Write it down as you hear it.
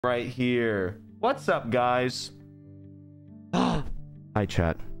right here. What's up, guys? Hi,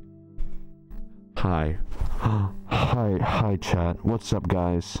 chat. Hi. Hi, chat. What's up,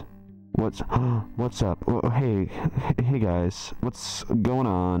 guys? What's up? Oh, hey, guys. What's going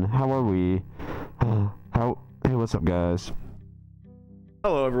on? How are we? Hey, what's up, guys?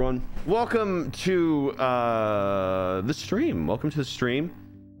 Hello, everyone. Welcome to the stream. Welcome to the stream.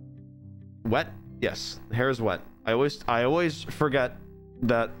 Wet? Yes, hair is wet. I always forget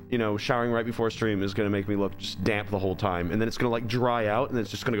that, you know, showering right before stream is gonna make me look just damp the whole time, and then it's gonna like dry out, and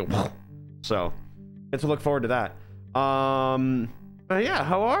it's just gonna go. So, get to look forward to that. But yeah,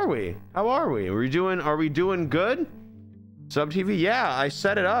 how are we? Are we doing good? Sub TV? Yeah, I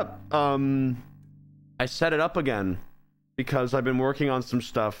set it up. I set it up again because I've been working on some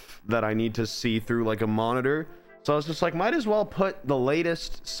stuff that I need to see through like a monitor. So I was just like, might as well put the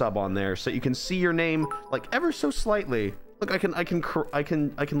latest sub on there so you can see your name like ever so slightly. Look, I can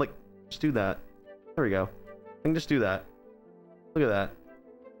like just do that. There we go. I can just do that. Look at that.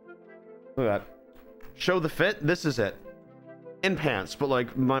 Look at that. Show the fit. This is it. In pants, but like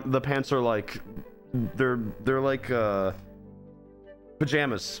the pants are like they're like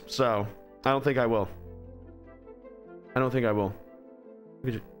pajamas. So I don't think I will. Look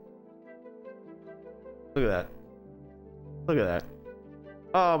at that. Look at that.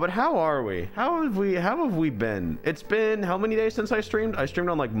 Oh, but how are we? How have we been? It's been how many days since I streamed? I streamed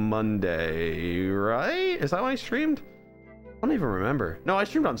on like Monday, right? Is that when I streamed? I don't even remember. No, I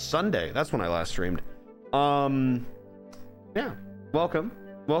streamed on Sunday. That's when I last streamed. Yeah. Welcome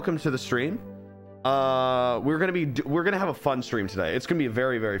to the stream. We're gonna have a fun stream today. It's gonna be a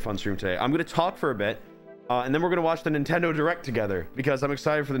very, very fun stream today. I'm gonna talk for a bit. And then we're gonna watch the Nintendo Direct together because I'm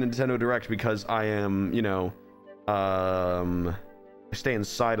excited for the Nintendo Direct because I am, you know, I stay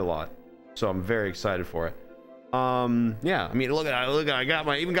inside a lot, so I'm very excited for it. Yeah, I mean, look at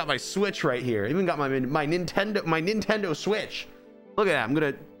I even got my Switch right here. Even got my Nintendo Switch. Look at that. I'm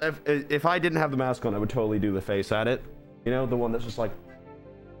gonna if I didn't have the mask on, I would totally do the face at it. You know, the one that's just like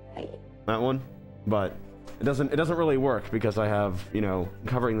that one, but it doesn't really work because I have, you know,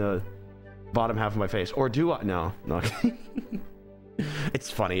 covering the bottom half of my face. Or do I? No. It's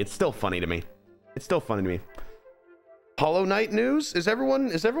funny. It's still funny to me. Hollow Knight news? Is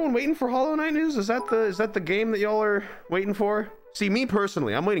everyone waiting for Hollow Knight news? Is that the game that y'all are waiting for? See, me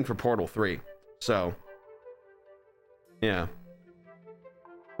personally, I'm waiting for Portal 3. So, yeah.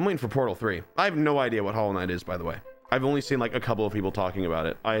 I'm waiting for Portal 3. I have no idea what Hollow Knight is, by the way. I've only seen like a couple of people talking about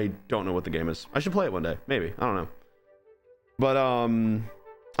it. I don't know what the game is. I should play it one day. Maybe. I don't know. But, I'm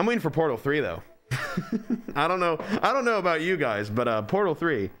waiting for Portal 3 though. I don't know about you guys, but Portal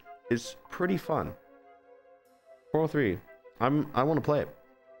 3 is pretty fun. Portal 3. I want to play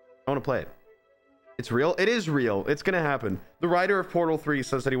it. It's real. It is real. It's gonna happen. The writer of Portal 3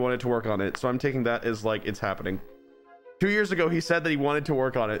 says that he wanted to work on it, so I'm taking that as like it's happening. 2 years ago he said that he wanted to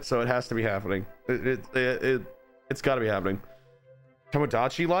work on it, so it has to be happening. It's got to be happening.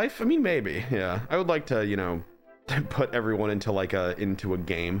 Tomodachi Life? I mean, maybe. Yeah. I would like to, you know, put everyone into like into a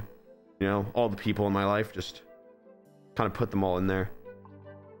game. You know, all the people in my life, just kind of put them all in there.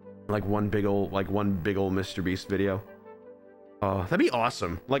 Like one big old Mr. Beast video. That'd be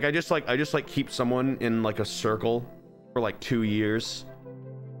awesome. Like I just keep someone in like a circle for like 2 years,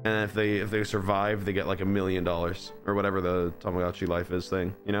 and if they survive, they get like $1 million or whatever the Tamagotchi Life is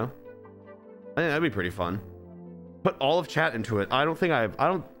thing. You know, I think that'd be pretty fun. Put all of chat into it. I don't think I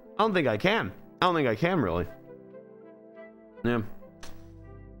can really. Yeah.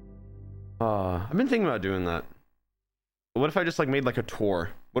 I've been thinking about doing that. What if I just like made like a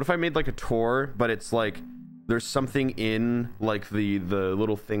tour? What if I made like a tour, but it's like there's something in like the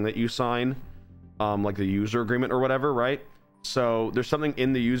little thing that you sign, like the user agreement or whatever, right? So there's something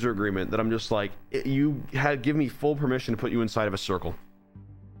in the user agreement that I'm just like, give me full permission to put you inside of a circle.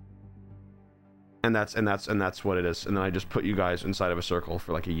 And that's what it is. And then I just put you guys inside of a circle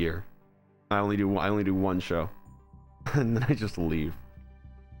for like a year. I only do one show. And then I just leave.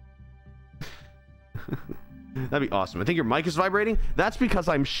 That'd be awesome. I think your mic is vibrating. That's because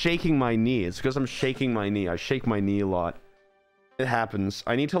I'm shaking my knee. It's because I'm shaking my knee. I shake my knee a lot. It happens.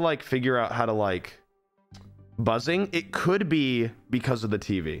 I need to like figure out how to like buzzing. It could be because of the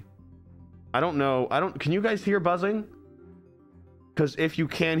TV. I don't know. Can you guys hear buzzing? Because if you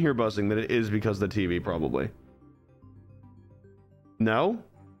can hear buzzing, then it is because of the TV probably. No?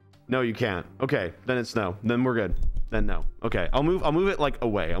 No, you can't. Okay, then it's no. Then we're good. Then no. Okay, I'll move it like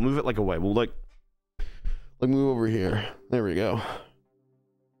away. We'll like move over here. There we go.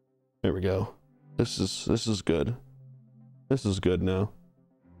 This is good. This is good now.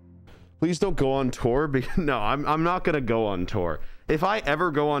 Please don't go on tour. No, I'm not gonna go on tour. if I ever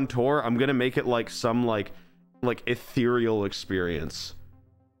go on tour, I'm gonna make it like some like ethereal experience.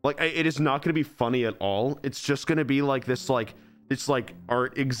 Like it is not gonna be funny at all. It's just gonna be like this, like it's like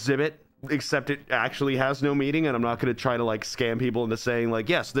art exhibit, except it actually has no meaning, and I'm not gonna try to like scam people into saying like,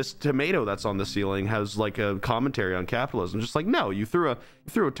 yes, this tomato that's on the ceiling has like a commentary on capitalism. Just like, no, you threw a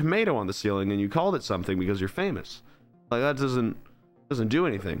tomato on the ceiling and you called it something because you're famous. Like that doesn't do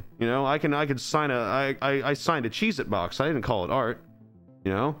anything, you know. I could sign I signed a Cheez-It box. I didn't call it art,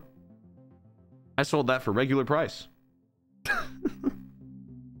 you know. I sold that for regular price.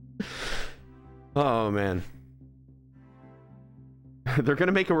 Oh man. They're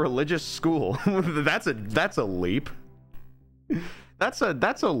gonna make a religious school. that's a leap. That's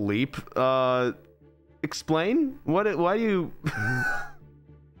a leap. Explain why do you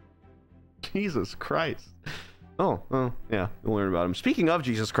Jesus Christ. Oh yeah, you'll learn about him. Speaking of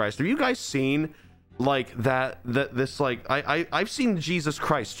Jesus Christ, have you guys seen like this like I've seen Jesus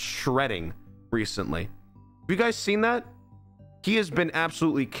Christ shredding recently. Have you guys seen that? He has been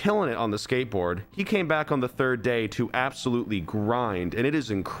absolutely killing it on the skateboard. He came back on the 3rd day to absolutely grind, and it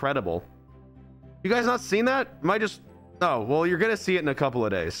is incredible. You guys not seen that? Am I just... Oh, well, you're gonna see it in a couple of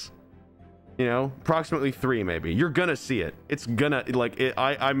days. You know, approximately 3 maybe. You're gonna see it. It's gonna, like,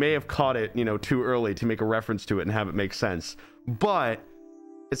 I may have caught it, you know, too early to make a reference to it and have it make sense. But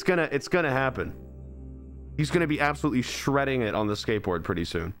it's gonna happen. He's gonna be absolutely shredding it on the skateboard pretty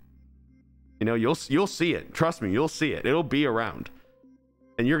soon. You know, you'll see it. Trust me, you'll see it. It'll be around.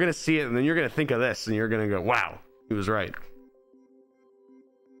 And you're going to see it, and then you're going to think of this, and you're going to go, wow, he was right.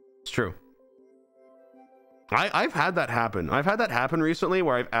 It's true. I've had that happen. I've had that happen recently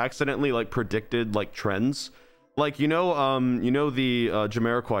where I've accidentally, like, predicted, like, trends. Like, you know the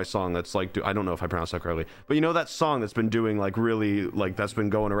Jamiroquai song that's, like, I don't know if I pronounced that correctly, but you know that song that's been doing, like, really, like, that's been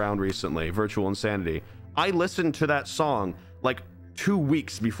going around recently, Virtual Insanity. I listened to that song, like, 2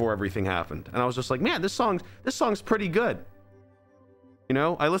 weeks before everything happened, and I was just like, man, this song's pretty good. You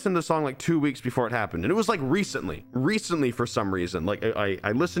know, I listened to the song like 2 weeks before it happened, and it was like recently for some reason. Like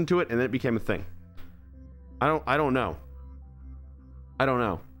I listened to it and then it became a thing. I don't know.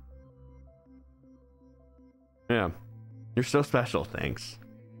 Yeah, you're so special. Thanks.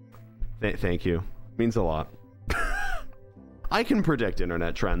 Thank you. Means a lot. I can predict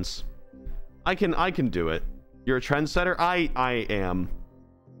internet trends. I can do it. You're a trendsetter? I am.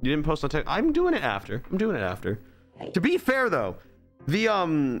 You didn't post on TikTok? I'm doing it after. To be fair though,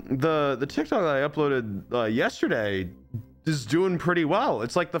 the TikTok that I uploaded yesterday is doing pretty well.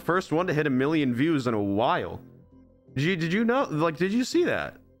 It's like the first one to hit 1 million views in a while. Did you know? Like, did you see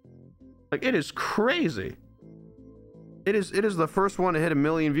that? Like, it is crazy. It is the first one to hit 1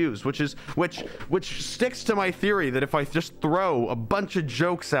 million views, which sticks to my theory that if I just throw a bunch of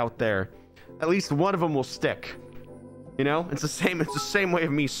jokes out there, at least one of them will stick. You know, it's the same way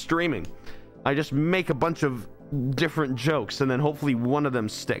of me streaming. I just make a bunch of different jokes and then hopefully one of them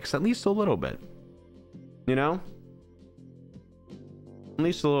sticks, at least a little bit. You know, at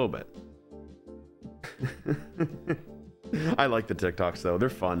least a little bit. I like the TikToks though. They're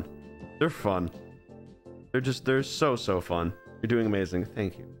fun. They're so fun. You're doing amazing.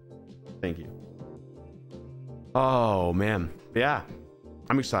 Thank you. Oh man, yeah.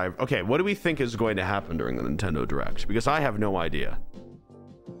 I'm excited. Okay, what do we think is going to happen during the Nintendo Direct? Because I have no idea.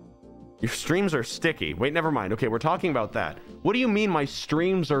 Your streams are sticky. Wait, never mind. Okay, we're talking about that. What do you mean my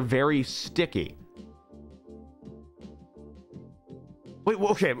streams are very sticky? Wait,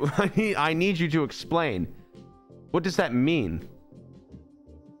 okay, I need you to explain. What does that mean?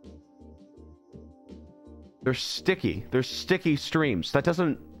 They're sticky. They're sticky streams. That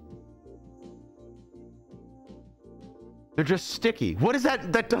doesn't... They're just sticky. What is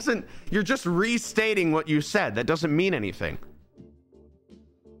that? That doesn't... You're just restating what you said. That doesn't mean anything.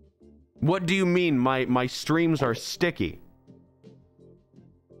 What do you mean my streams are sticky?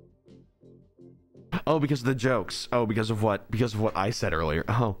 Oh, because of the jokes. Oh, because of what I said earlier.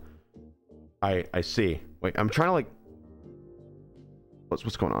 Oh. I see. Wait, I'm trying to like...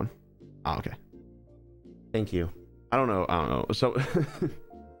 What's going on? Oh, okay. Thank you. I don't know. So...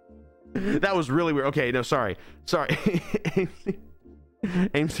 That was really weird. Okay, no, sorry. AMC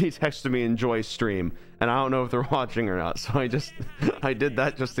texted me enjoy stream, and I don't know if they're watching or not, so I did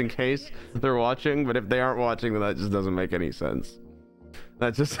that just in case they're watching, but if they aren't watching, then that just doesn't make any sense.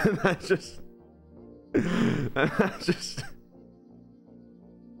 That just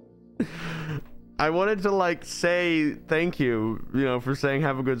I wanted to like say thank you, you know, for saying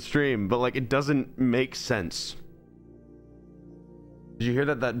have a good stream, but like it doesn't make sense. Did you hear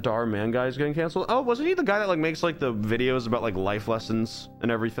that Dar Man guy is getting canceled? Oh, wasn't he the guy that like makes like the videos about like life lessons and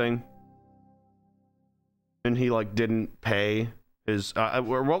everything? And he like didn't pay Is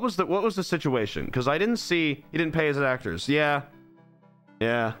what was the situation? Because I didn't see he didn't pay his actors. Yeah.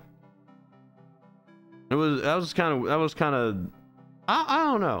 That was kind of I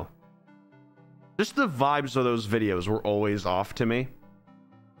don't know. Just the vibes of those videos were always off to me.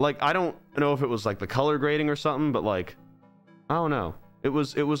 Like, I don't know if it was like the color grading or something, but like, I don't know. It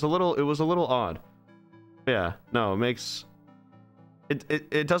was a little odd. Yeah, no,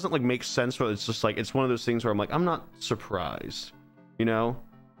 it doesn't like make sense, but it's just like, it's one of those things where I'm like, I'm not surprised, you know?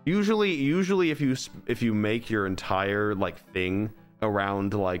 Usually if you make your entire like thing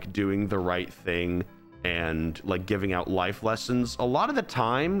around like doing the right thing and like giving out life lessons, a lot of the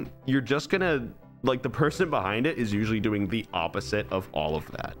time you're just gonna, like, the person behind it is usually doing the opposite of all of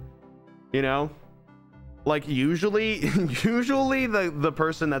that, you know? Like, usually the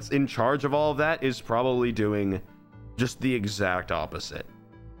person that's in charge of all of that is probably doing just the exact opposite.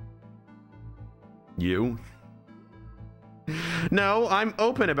 You? No, I'm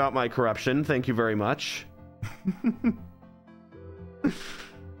open about my corruption, thank you very much. What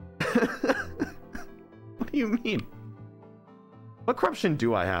do you mean? What corruption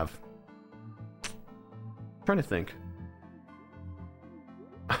do I have? I'm trying to think.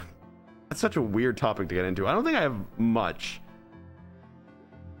 That's such a weird topic to get into. I don't think I have much.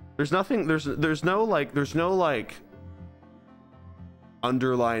 There's nothing, there's no like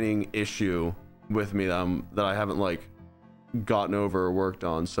underlining issue with me that I haven't like gotten over or worked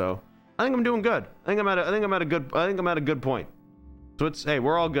on. So I think I'm doing good. I think I'm at a good point. So it's, hey,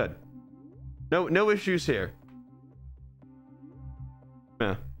 we're all good. No issues here.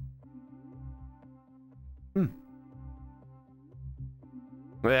 Yeah.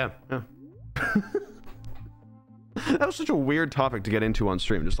 Yeah. That was such a weird topic to get into on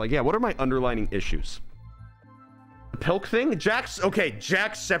stream. Just like, yeah, what are my underlining issues? The Pilk thing?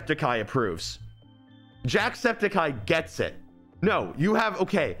 Jacksepticeye approves. Jacksepticeye gets it. No, you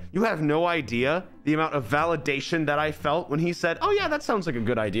have no idea the amount of validation that I felt when he said, oh yeah, that sounds like a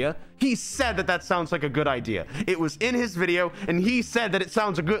good idea. He said that sounds like a good idea. It was in his video, and he said that it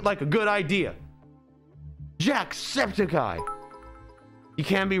sounds like a good idea. Jacksepticeye. He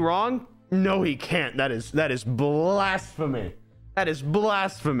can be wrong? No, he can't. That is blasphemy. That is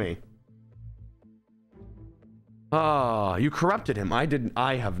blasphemy. Ah, you corrupted him. I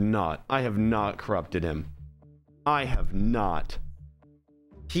have not corrupted him. I have not.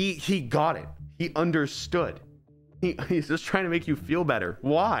 He got it. He understood. He's just trying to make you feel better.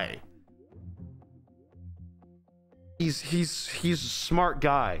 Why? He's a smart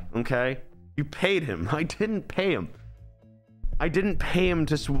guy, okay? You paid him. I didn't pay him. I didn't pay him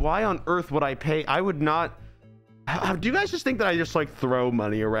to... Why on earth would I pay? I would not... Do you guys just think that I just like throw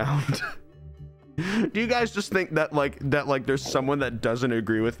money around? Do you guys just think that like there's someone that doesn't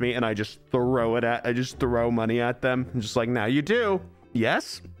agree with me and I just throw money at them? I'm just like, now you do.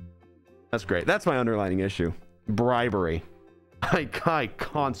 Yes? That's great. That's my underlining issue. Bribery. I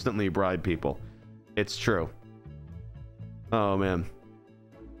constantly bribe people. It's true. Oh man.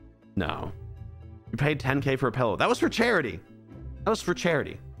 No. You paid 10K for a pillow. That was for charity. That was for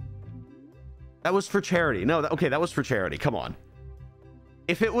charity. That was for charity. No, okay, that was for charity. Come on.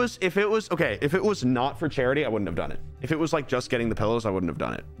 If it was not for charity, I wouldn't have done it. If it was like just getting the pillows, I wouldn't have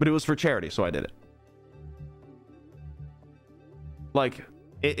done it. But it was for charity, so I did it. Like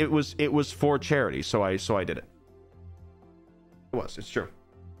it was for charity, so I did it. It's true.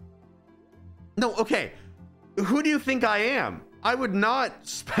 No, okay. Who do you think I am? I would not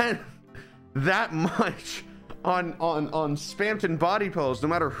spend that much on Spamton body pillows, no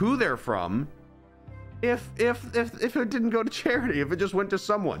matter who they're from, if it didn't go to charity, if it just went to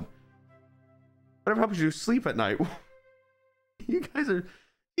someone. Whatever helps you sleep at night. You guys are,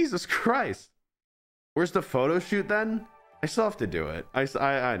 Jesus Christ. Where's the photo shoot then? I still have to do it.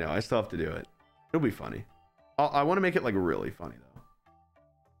 I know, I still have to do it. It'll be funny. I want to make it like really funny though.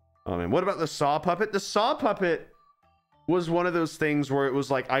 Oh man, what about the saw puppet? The saw puppet was one of those things where it was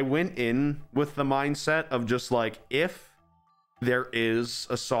like, I went in with the mindset of just like, if there is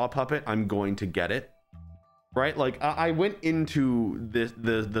a saw puppet, I'm going to get it. Right? Like I went into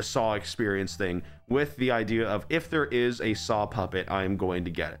the saw experience thing with the idea of, if there is a saw puppet, I'm going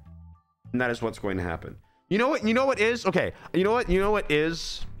to get it. And that is what's going to happen. You know what is? Okay. You know what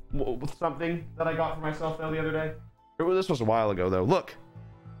is something that I got for myself though the other day? This was a while ago though. Look.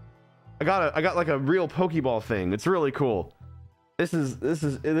 I got like a real Pokeball thing. It's really cool. This is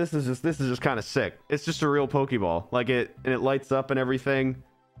just kind of sick. It's just a real Pokeball. Like it lights up and everything.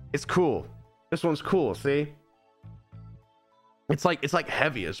 It's cool. This one's cool, see? It's like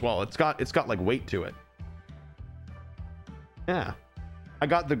heavy as well. It's got like weight to it. Yeah. I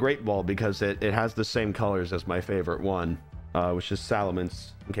got the Great Ball because it has the same colors as my favorite one. which is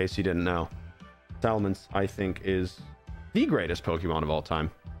Salamence, in case you didn't know. Salamence, I think, is the greatest Pokemon of all time.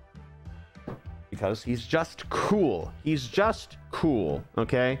 Because he's just cool. He's just cool,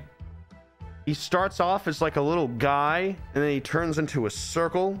 okay? He starts off as like a little guy, and then he turns into a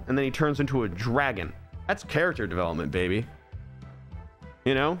circle, and then he turns into a dragon. That's character development, baby.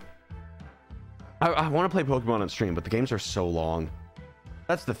 You know? I want to play Pokemon on stream, but the games are so long.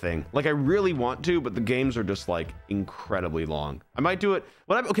 That's the thing. Like, I really want to, but the games are just like incredibly long. I might do it.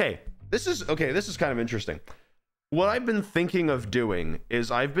 Okay, this is kind of interesting. What I've been thinking of doing is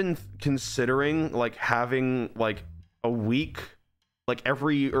I've been considering like having like a week, like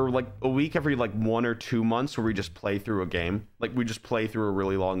every 1 or 2 months where we just play through a game. Like we just play through a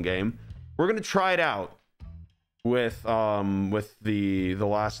really long game. We're gonna try it out with the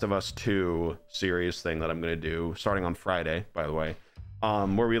Last of Us 2 series thing that I'm gonna do starting on Friday, by the way.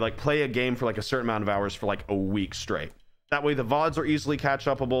 Where we like play a game for like a certain amount of hours for like a week straight. That way the VODs are easily catch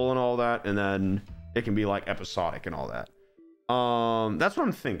upable and all that, and then it can be like episodic and all that. That's what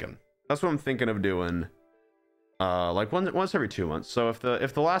I'm thinking. That's what I'm thinking of doing. Like once every 2 months. So if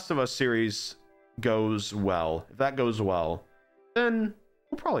the Last of Us series goes well, if that goes well, then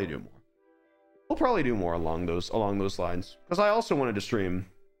we'll probably do more. We'll probably do more along those lines. Because I also wanted to stream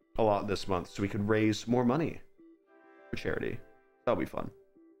a lot this month so we could raise more money for charity. That'll be fun.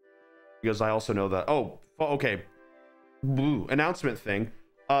 Because I also know that okay. Announcement thing.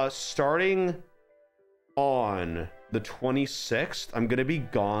 Starting on the 26th, I'm gonna be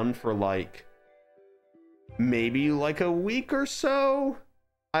gone for like maybe like a week or so.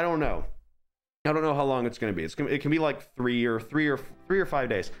 I don't know how long it's gonna be. It can be like 3 or 5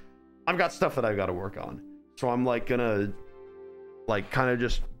 days. I've got stuff that I've got to work on, so I'm like gonna like kind of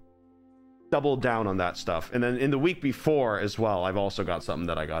just double down on that stuff. And then in the week before as well, I've also got something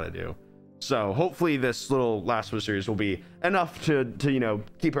that I got to do. So hopefully this little Last of Us series will be enough to you know,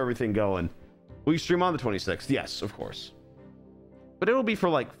 keep everything going. Will you stream on the 26th? Yes, of course. But it'll be for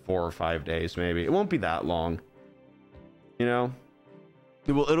like 4 or 5 days, maybe. It won't be that long. You know?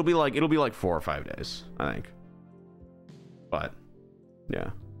 It'll be like 4 or 5 days, I think. But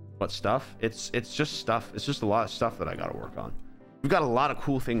yeah. What stuff? It's just stuff. It's just a lot of stuff that I gotta work on. We've got a lot of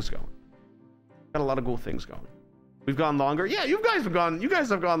cool things going. We've gone longer. Yeah, you guys have gone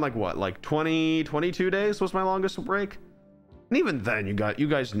like what? Like 22 days was my longest break. And even then, you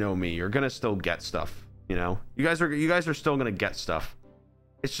guys know me. You're gonna still get stuff, you know? You guys are still gonna get stuff.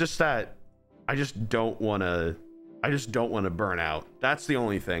 It's just that I just don't wanna burn out. That's the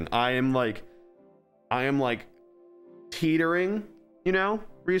only thing. I am like teetering, you know,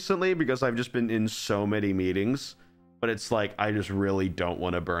 recently, because I've just been in so many meetings. But it's like, I just really don't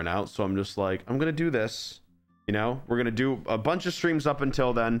want to burn out. So I'm just like, I'm going to do this. You know, we're going to do a bunch of streams up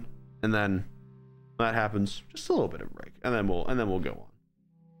until then. And then when that happens, just a little bit of a break. And then we'll go on.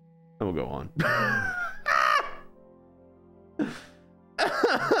 Then we'll go on.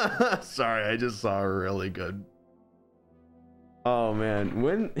 Sorry, I just saw a really good. Oh, man.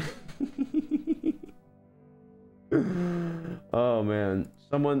 When... Oh, man.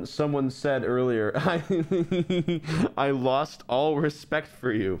 Someone said earlier, I lost all respect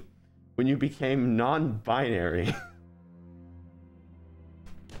for you when you became non-binary.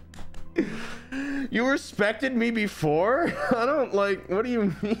 You respected me before? I don't like, what do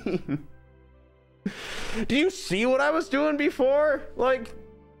you mean? Do you see what I was doing before? Like,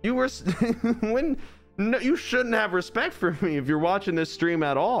 you were no, you shouldn't have respect for me if you're watching this stream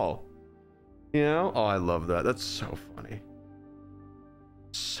at all. You know? Oh, I love that. That's so funny.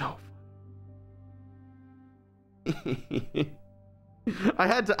 So funny.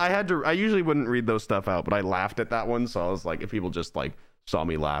 I usually wouldn't read those stuff out, but I laughed at that one, so I was like, if people just like saw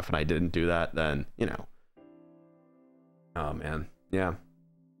me laugh and I didn't do that, then, you know. Oh man. Yeah.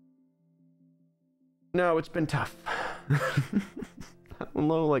 No, it's been tough. I don't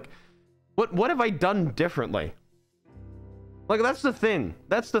know, like, what have I done differently? Like, that's the thing.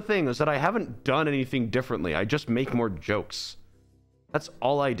 That's the thing, is that I haven't done anything differently. I just make more jokes. That's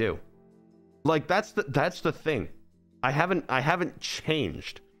all I do. Like, that's the thing. I haven't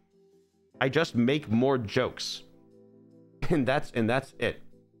changed. I just make more jokes. And that's it.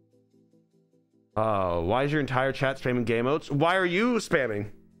 Why is your entire chat spamming game modes? Why are you spamming?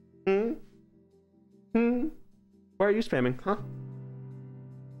 Why are you spamming? Huh?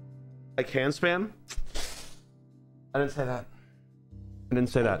 I can spam? I didn't say that. I didn't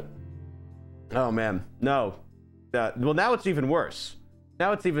say that. Oh man, no. Well, now it's even worse.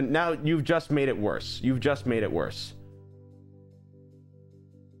 Now you've just made it worse. You've just made it worse.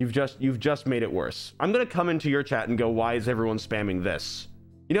 You've just made it worse. I'm gonna come into your chat and go, why is everyone spamming this?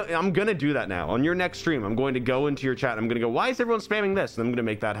 You know, I'm gonna do that now. On your next stream, I'm going to go into your chat. I'm gonna go, why is everyone spamming this? And I'm gonna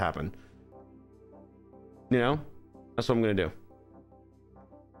make that happen. You know, that's what I'm gonna do.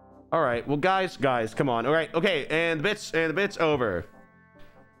 All right, well, guys, come on. All right, okay, and the bit's over.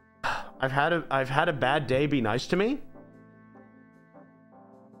 I've had a bad day. Be nice to me.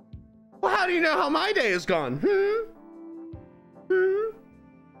 Well, how do you know how my day has gone?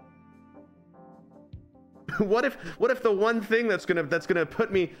 What if the one thing that's gonna put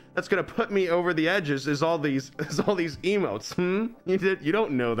me over the edges is all these emotes? You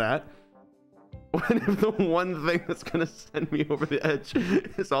don't know that. What if the one thing that's gonna send me over the edge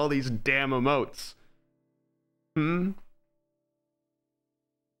is all these damn emotes?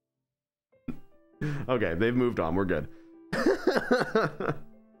 Okay, they've moved on. We're good.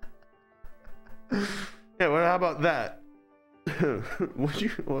 Yeah, well, how about that? What do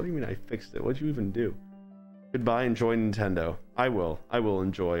you mean I fixed it? What'd you even do? Goodbye, enjoy Nintendo. I will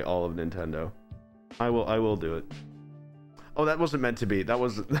enjoy all of Nintendo. I will do it. Oh, that wasn't meant to be. That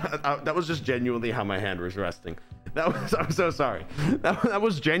was just genuinely how my hand was resting. I'm so sorry. That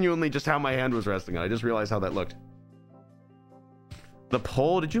was genuinely just how my hand was resting. I just realized how that looked. The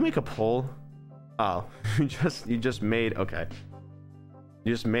poll, did you make a poll? Oh, you just made, okay.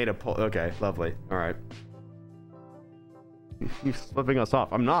 You just made a poll. Okay, lovely. All right. You're flipping us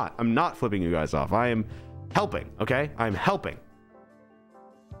off. I'm not flipping you guys off. I am helping, okay? I'm helping.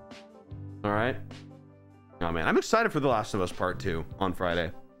 All right. Oh man, I'm excited for The Last of Us Part 2 on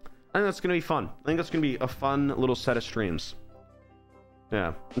Friday. I think that's gonna be fun. I think that's gonna be a fun little set of streams.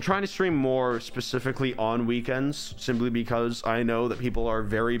 Yeah, I'm trying to stream more specifically on weekends, simply because I know that people are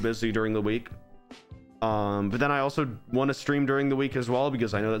very busy during the week. But then I also want to stream during the week as well,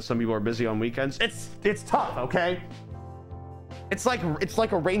 because I know that some people are busy on weekends. It's tough, okay? It's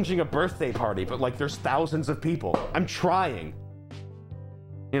like arranging a birthday party, but like there's thousands of people. I'm trying.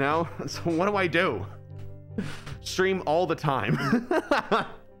 You know? So what do I do? Stream all the time.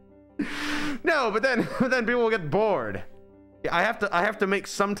 No, but then people will get bored. I have to make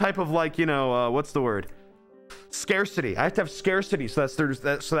some type of, like, you know, what's the word? Scarcity. I have to have scarcity so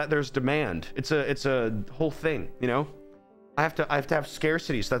that there's demand. It's a whole thing, you know? I have to have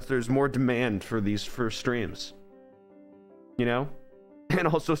scarcity so that there's more demand for streams. You know? And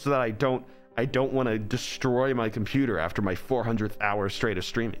also so that I don't want to destroy my computer after my 400th hour straight of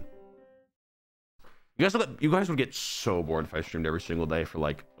streaming. You guys would get so bored if I streamed every single day for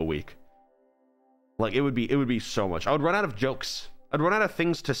like a week. Like it would be so much. I would run out of jokes. I'd run out of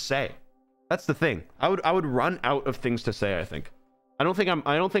things to say. That's the thing. I would run out of things to say, I think. I don't think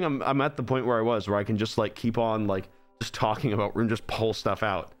I'm at the point where I was, where I can just like keep on like just talking about and just pull stuff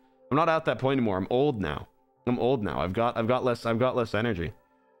out. I'm not at that point anymore. I'm old now. I've got less energy.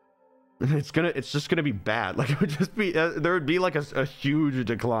 It's just gonna be bad. Like it would just be there would be like a huge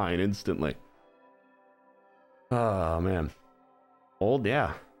decline instantly. Oh man, old,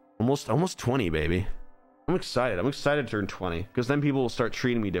 yeah, almost 20, baby. I'm excited to turn 20, because then people will start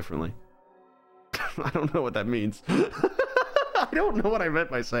treating me differently. I don't know what that means. I don't know what I meant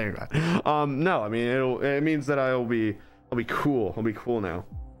by saying that. No, I mean it means that I'll be cool. I'll be cool now.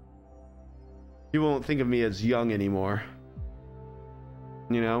 You won't think of me as young anymore.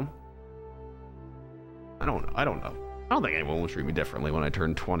 You know? I don't know. I don't think anyone will treat me differently when I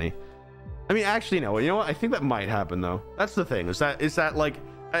turn 20. I mean, actually, no. You know what? I think that might happen, though. That's the thing. Is that like,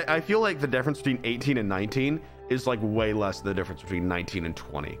 I feel like the difference between 18 and 19 is like way less than the difference between 19 and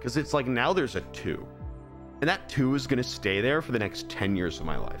 20. Because it's like now there's a 2. And that 2 is going to stay there for the next 10 years of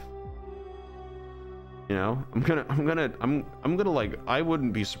my life. You know? I'm gonna like, I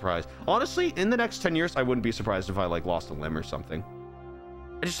wouldn't be surprised. Honestly, in the next 10 years, I wouldn't be surprised if I like lost a limb or something.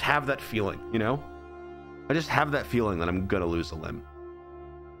 I just have that feeling, you know? I just have that feeling that I'm gonna lose a limb.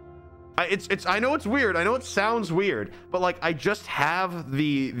 I know it's weird. I know it sounds weird, but like I just have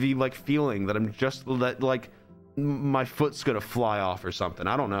the like feeling that like my foot's gonna fly off or something.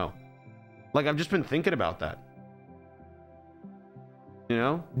 I don't know. Like I've just been thinking about that. You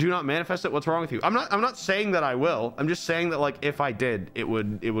know? Do not manifest it. What's wrong with you? I'm not saying that I will. I'm just saying that like if I did, it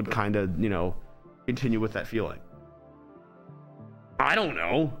would kind of, you know, continue with that feeling. I don't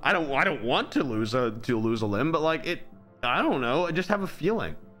know. I don't want to lose a limb, but like I don't know. I just have a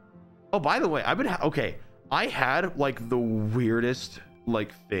feeling. Oh, by the way, I had like the weirdest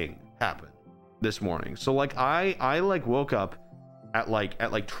like thing happen this morning. So like I like woke up at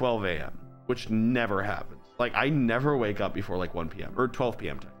like 12 a.m., which never happens. Like I never wake up before like 1 p.m. or 12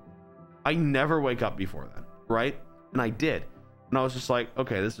 p.m. time. I never wake up before then, right? And I did. And I was just like,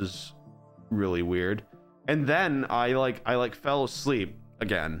 okay, this is really weird. And then I fell asleep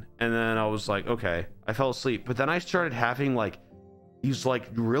again. And then I was like, okay, I fell asleep. But then I started having like these like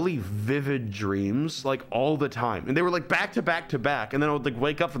really vivid dreams like all the time, and they were like back to back to back, and then I would like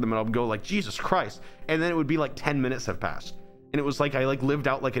wake up from them and I would go like, Jesus Christ, and then it would be like 10 minutes have passed, and it was like I like lived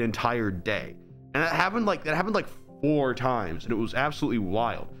out like an entire day. And that happened like 4 times, and it was absolutely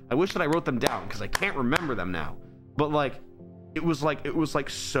wild. I wish that I wrote them down because I can't remember them now, but like it was like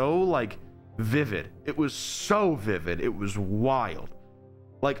so like vivid. It was so vivid, it was wild.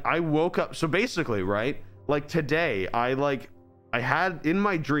 Like I woke up, so basically, right, like today I had in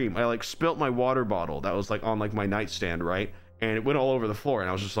my dream, I like spilt my water bottle that was like on like my nightstand, right? And it went all over the floor, and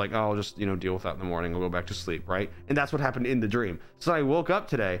I was just like, oh, I'll just, you know, deal with that in the morning. I'll go back to sleep, right? And that's what happened in the dream. So I woke up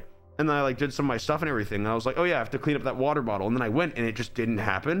today, and then I like did some of my stuff and everything, and I was like, oh yeah, I have to clean up that water bottle. And then I went, and it just didn't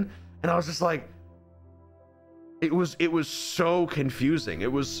happen. And I was just like, it was so confusing.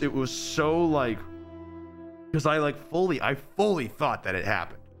 It was so like, because I fully thought that it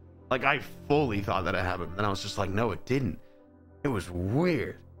happened. Like I fully thought that it happened, and I was just like, no, it didn't. It was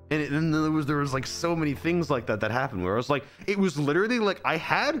weird. And there was like so many things like that happened where I was like, it was literally like I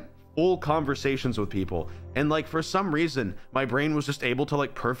had full conversations with people, and like for some reason my brain was just able to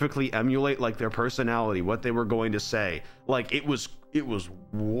like perfectly emulate like their personality, what they were going to say. Like it was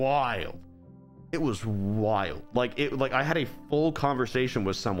wild. It was wild. Like I had a full conversation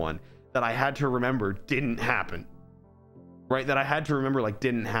with someone that I had to remember didn't happen. Right? That I had to remember like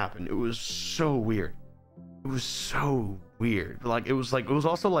didn't happen. It was so weird. It was so weird. Like it was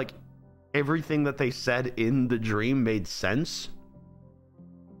also like everything that they said in the dream made sense.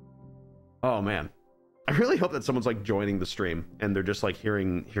 Oh man, I really hope that someone's like joining the stream and they're just like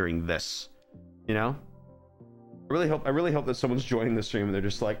hearing this, you know? I really hope that someone's joining the stream and they're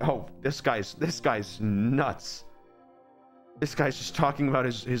just like, oh, this guy's nuts. This guy's just talking about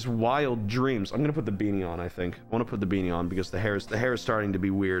his wild dreams. I'm gonna put the beanie on. I think I want to put the beanie on because the hair is starting to be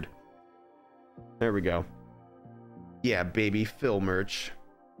weird. There we go. Yeah, baby, Phil merch.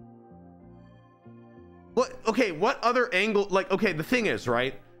 What? Okay, what other angle? Like, okay, the thing is,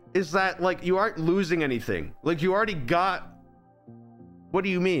 right, is that like you aren't losing anything. Like you already got. What do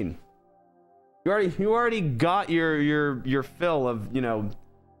you mean? You already got your fill of, you know.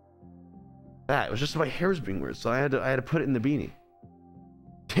 That it was just my hair's being weird, so I had to put it in the beanie.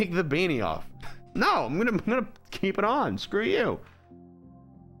 Take the beanie off. No, I'm gonna keep it on. Screw you.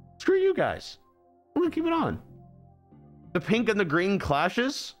 Screw you guys. I'm gonna keep it on. The pink and the green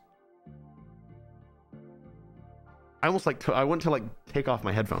clashes. I almost like I went to like take off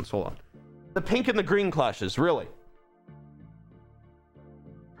my headphones. Hold on. The pink and the green clashes, really?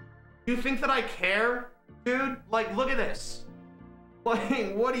 You think that I care, dude? Like, look at this.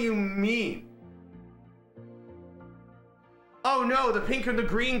 Like, what do you mean? Oh no, the pink and the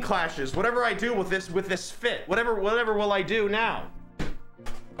green clashes. Whatever I do with this fit, whatever will I do now?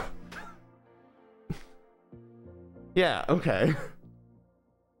 Yeah, okay.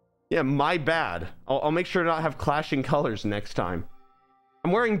 Yeah, my bad. I'll make sure to not have clashing colors next time.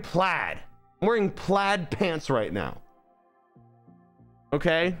 I'm wearing plaid. I'm wearing plaid pants right now.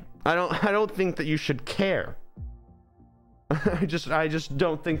 Okay? I don't think that you should care. I just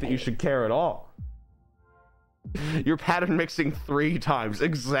don't think that you should care at all. You're pattern mixing 3 times.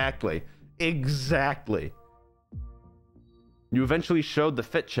 Exactly. Exactly. You eventually showed the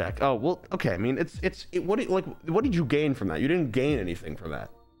fit check. Oh, well, okay. I mean, what did you gain from that? You didn't gain anything from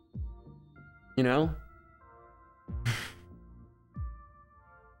that. You know?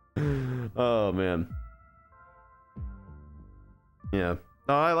 Oh, man. Yeah.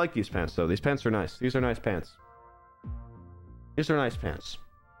 Oh, I like these pants, though. These pants are nice. These are nice pants. These are nice pants.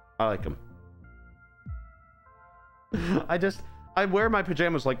 I like them. I wear my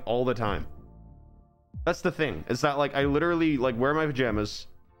pajamas, like, all the time. That's the thing. Is that, like, I literally, like, wear my pajamas.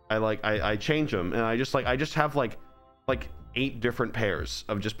 I change them, and I just have, like 8 different pairs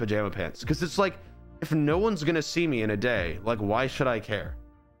of just pajama pants. Because it's like, if no one's gonna see me in a day, like, why should I care?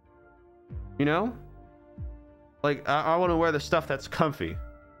 You know? Like, I want to wear the stuff that's comfy.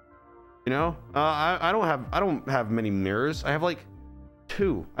 You know? I don't have many mirrors. I have, like,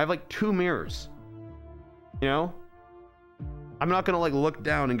 2. I have, like, 2 mirrors. You know? I'm not gonna, like, look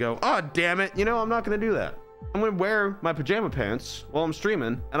down and go, oh, damn it. You know, I'm not gonna do that. I'm gonna wear my pajama pants while I'm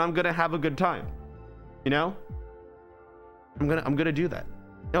streaming, and I'm gonna have a good time. You know? I'm gonna do that.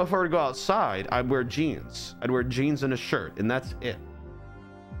 Now, if I were to go outside, I'd wear jeans. I'd wear jeans and a shirt, and that's it.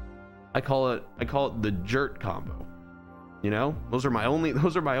 I call it the jert combo. You know? Those are my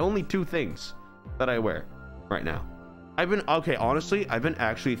only 2 things that I wear right now. Honestly, I've been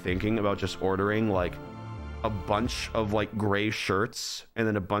actually thinking about just ordering, like, a bunch of, like, gray shirts and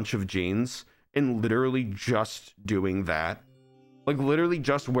then a bunch of jeans and literally just doing that. Like, literally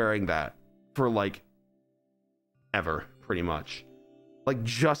just wearing that for, like, ever, pretty much. Like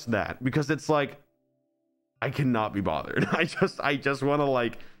just that, because it's like I cannot be bothered. I just want to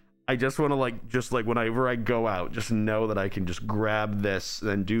like just like whenever I go out, just know that I can just grab this,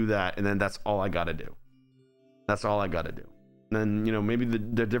 then do that, and then that's all I gotta do. That's all I gotta do. And then, you know, maybe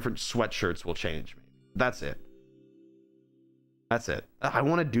the different sweatshirts will change. That's it. That's it. I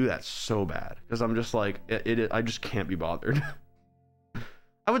want to do that so bad because I'm just like I just can't be bothered.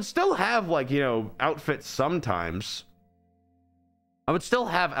 I would still have like, you know, outfits sometimes. I would still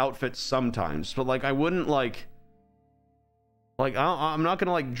have outfits sometimes, but like I wouldn't like I'm not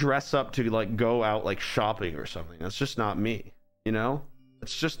gonna like dress up to like go out like shopping or something. That's just not me, you know.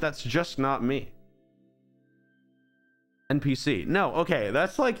 That's just not me. NPC. No, okay,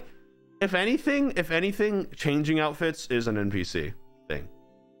 that's like if anything, changing outfits is an NPC thing,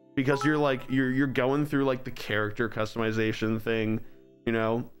 because you're like you're going through like the character customization thing, you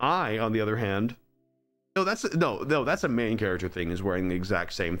know. I, on the other hand, no, that's a main character thing, is wearing the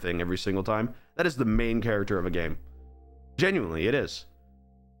exact same thing every single time. That is the main character of a game. Genuinely, it is.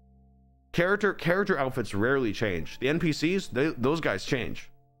 Character outfits rarely change. The NPCs, those guys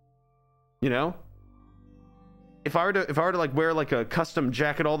change. You know? If I were to like wear like a custom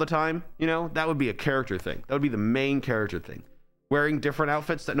jacket all the time, you know, that would be a character thing. That would be the main character thing. Wearing different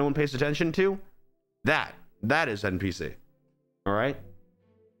outfits that no one pays attention to, that is NPC. All right?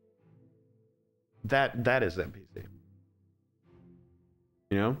 That is NPC.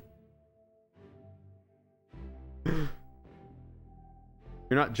 You know?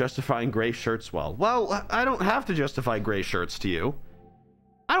 You're not justifying gray shirts well. Well, I don't have to justify gray shirts to you.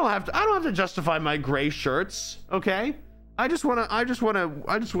 I don't have to justify my gray shirts, okay? I just want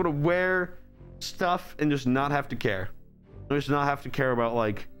to wear stuff and just not have to care. I just not have to care about,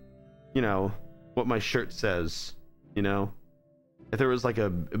 like, you know, what my shirt says, you know? If there was like a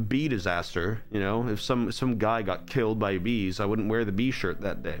bee disaster, you know, if some guy got killed by bees, I wouldn't wear the bee shirt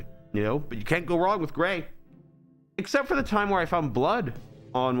that day, you know? But you can't go wrong with gray. Except for the time where I found blood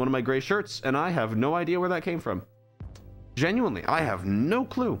on one of my gray shirts, and I have no idea where that came from. Genuinely, I have no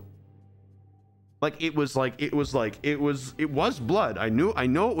clue. Like it was blood. I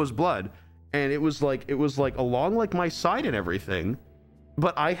know it was blood, and it was like along like my side and everything.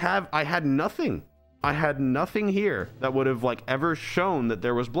 But I had nothing. I had nothing here that would have like ever shown that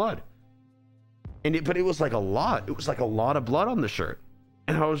there was blood. But it was like a lot. It was like a lot of blood on the shirt.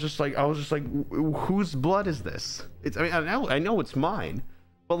 And I was just like, whose blood is this? I mean, I know it's mine,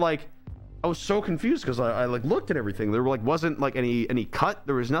 but like, I was so confused because I like looked at everything. There like wasn't like any cut.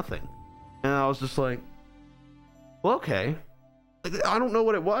 There was nothing, and I was just like, well, okay. I don't know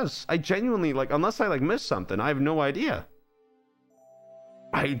what it was. I genuinely, like, unless I like missed something, I have no idea.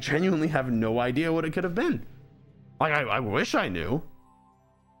 I genuinely have no idea what it could have been. Like, I wish I knew.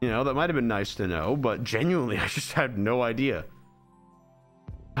 You know, that might have been nice to know, but genuinely, I just had no idea.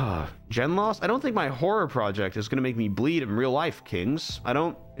 Gen loss? I don't think my horror project is going to make me bleed in real life, Kings. I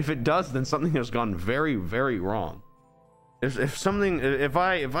don't. If it does, then something has gone very, very wrong.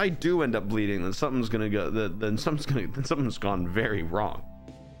 If I do end up bleeding, then something's gonna go. Then something's gone very wrong.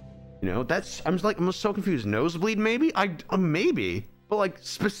 You know, I'm so confused. Nosebleed, maybe? Maybe, but like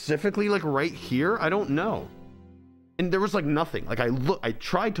specifically, like right here, I don't know. And there was like nothing. Like I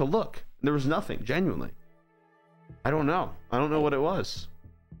tried to look. There was nothing. Genuinely, I don't know. I don't know what it was.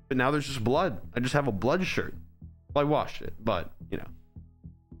 But now there's just blood. I just have a blood shirt. Well, I washed it, but you know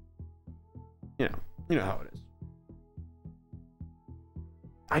how it is.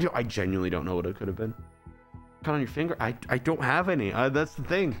 I genuinely don't know what it could have been. Cut on your finger? I don't have any. That's the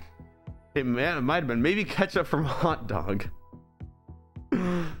thing. It might have been maybe ketchup from a hot dog.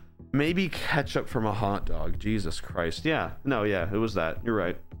 Maybe ketchup from a hot dog. Jesus Christ. Yeah. No. Yeah. It was that. You're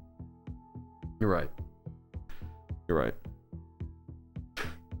right. You're right. You're right.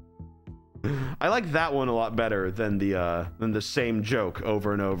 I like that one a lot better than the same joke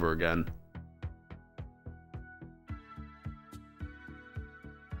over and over again.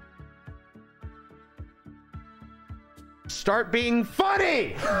 Start being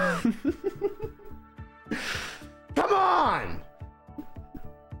funny. Come on.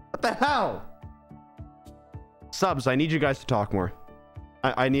 What the hell? Subs, I need you guys to talk more.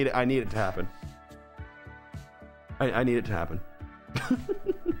 I need it to happen. I need it to happen.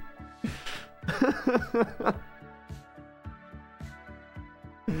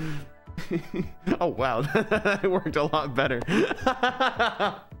 Oh wow, that worked a lot better.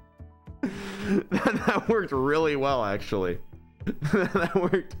 That worked really well, actually. That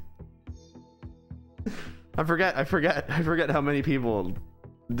worked. I forget how many people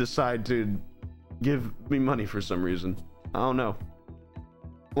decide to give me money for some reason. I don't know.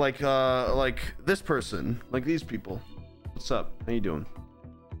 Like this person, like these people. What's up? How you doing?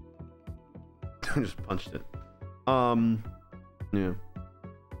 I just punched it. Yeah.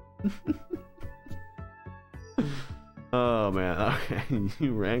 Oh man. Okay.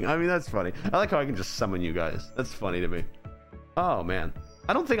 You rang. I mean, that's funny. I like how I can just summon you guys. That's funny to me. Oh man.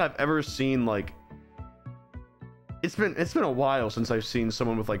 I don't think I've ever seen like. It's been a while since I've seen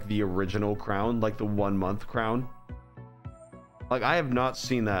someone with like the original crown, like the 1 month crown. Like I have not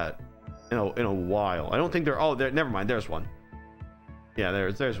seen that in a while. I don't think they're. Oh, there. Never mind. There's one. Yeah,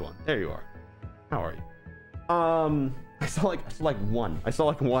 there's one. There you are. How are you? I saw like one. I saw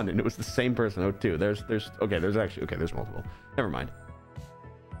like one, and it was the same person. Oh, two. There's okay. There's actually okay. There's multiple. Never mind.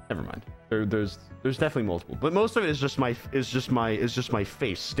 Never mind. There's definitely multiple, but most of it is just my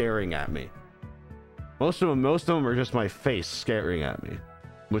face staring at me. Most of them are just my face staring at me,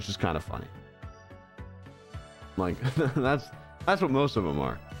 which is kind of funny. Like that's what most of them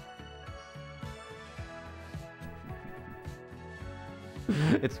are.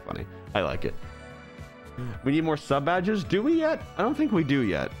 It's funny. I like it. We need more sub badges. Do we yet? I don't think we do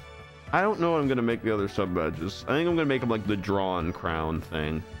yet. I don't know what I'm gonna make the other sub badges. I think I'm gonna make them like the drawn crown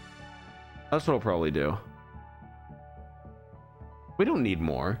thing. That's what I'll probably do. We don't need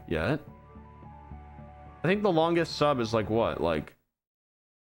more yet. I think the longest sub is like what, like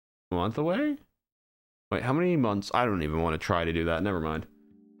a month away? Wait, how many months? I don't even want to try to do that. Never mind.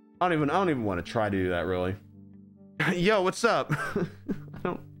 I don't even want to try to do that really. Yo, what's up?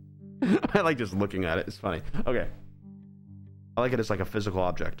 I like just looking at it. It's funny. Okay. I like it as like a physical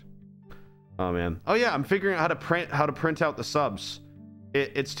object. Oh man. Oh yeah, I'm figuring out how to print out the subs.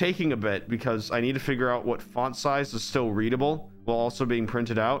 It's taking a bit because I need to figure out what font size is still readable while also being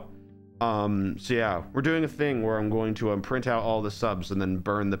printed out. So yeah, we're doing a thing where I'm going to print out all the subs and then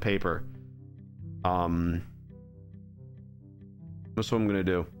burn the paper. That's what I'm gonna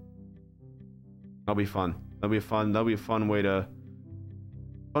do. That'll be fun. That'll be a fun way to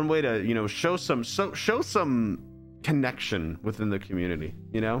you know show some connection within the community.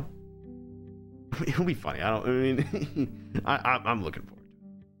 You know, it'll be funny. I'm looking forward to it.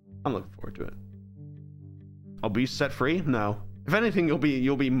 I'm looking forward to it. I'll be set free. No. If anything, you'll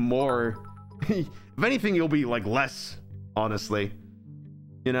be more. If anything, you'll be like less. Honestly,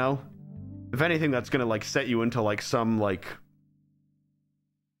 you know. If anything, that's gonna like set you into like some like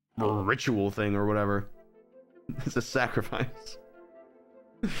ritual thing or whatever. It's a sacrifice.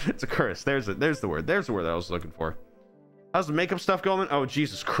 It's a curse. There's the word. There's the word that I was looking for. How's the makeup stuff going? Oh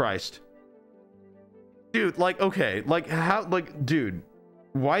Jesus Christ, dude. Like okay, like how like dude,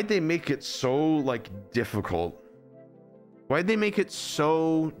 why'd they make it so like difficult? Why'd they make it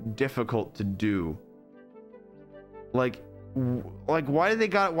so difficult to do? Like why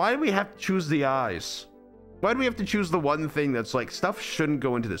do we have to choose the eyes? Why do we have to choose the one thing that's like stuff shouldn't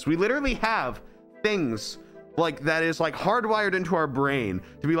go into this? We literally have things like that is like hardwired into our brain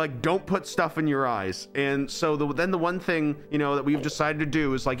to be like, don't put stuff in your eyes. And so then the one thing, you know, that we've decided to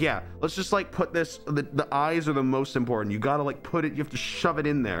do is like, yeah, let's just like put this, the eyes are the most important. You gotta like put it, you have to shove it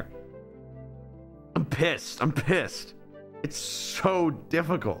in there. I'm pissed. It's so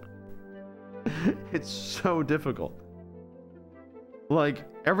difficult. It's so difficult. Like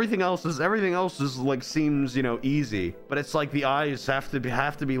everything else is like seems, you know, easy, but it's like the eyes have to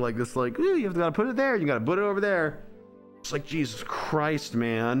be like this, like you gotta put it there, you gotta put it over there. It's like Jesus Christ,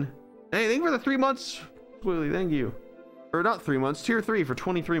 man. Hey, thank you for the 3 months. Really, thank you. Or not 3 months, tier 3 for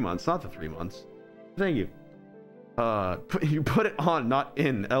 23 months, not the 3 months. Thank you. You put it on, not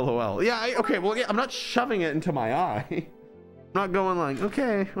in. LOL. Yeah. Okay. Well, yeah. I'm not shoving it into my eye. I'm not going like,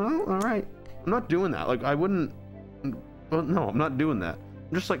 okay, well, all right. I'm not doing that. Like I wouldn't. Well, no, I'm not doing that.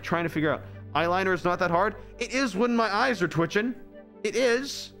 I'm just like trying to figure out. Eyeliner is not that hard. It is when my eyes are twitching. It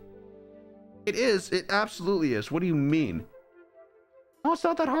is. It is. It absolutely is. What do you mean? Oh, it's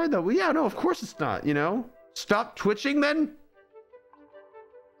not that hard though. Well, yeah, no, of course it's not. You know, stop twitching then.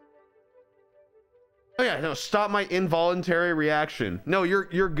 Oh yeah, no, stop my involuntary reaction. No,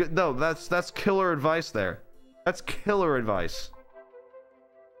 you're good. No, that's killer advice there. That's killer advice.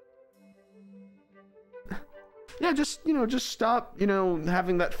 Yeah, just, you know, just stop, you know,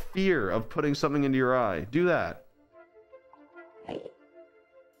 having that fear of putting something into your eye. Do that.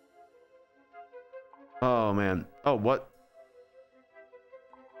 Oh, man. Oh, what?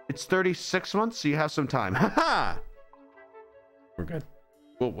 It's 36 months, so you have some time. Haha! We're good.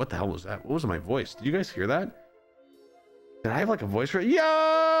 Whoa, what the hell was that? What was my voice? Did you guys hear that? Did I have like a voice for it?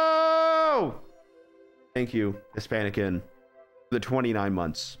 Yo! Thank you, Hispanic-in, the 29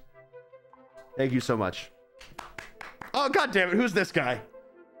 months. Thank you so much. Oh, God damn it. Who's this guy?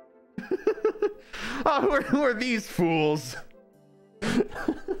 Oh, who are these fools?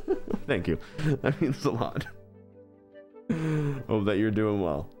 Thank you. That means a lot. Hope that you're doing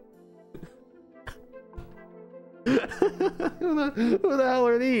well. Who the hell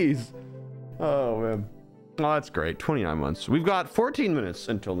are these? Oh man. Oh, that's great. 29 months. We've got 14 minutes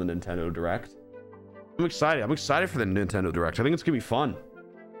until the Nintendo Direct. I'm excited. I'm excited for the Nintendo Direct. I think it's gonna be fun.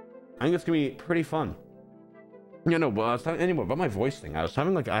 I think it's gonna be pretty fun. You know, but I was talking anyway about my voice thing. I was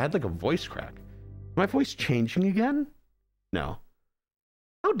having like I had like a voice crack. My voice changing again? No.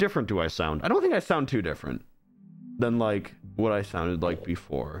 How different do I sound? I don't think I sound too different than like what I sounded like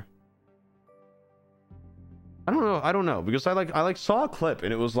before. I don't know because I saw a clip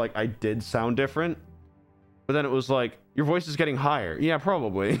and it was like I did sound different, but then it was like your voice is getting higher. Yeah,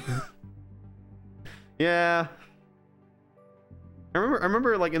 probably. Yeah. I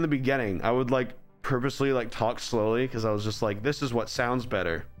remember like in the beginning I would like purposely like talk slowly because I was just like, this is what sounds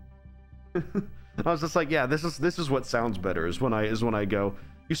better. I was just like, yeah, this is what sounds better is when I go,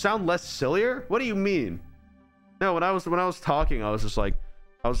 you sound less sillier? What do you mean? No, when I was talking, I was just like,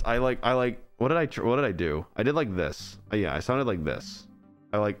 I what did I do? I did like this. Yeah, I sounded like this.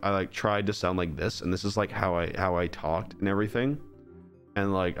 I tried to sound like this, and this is like how I talked and everything.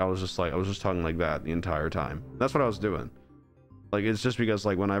 And like I was just talking like that the entire time. That's what I was doing. Like it's just because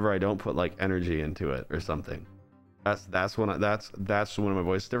like whenever I don't put like energy into it or something, that's when my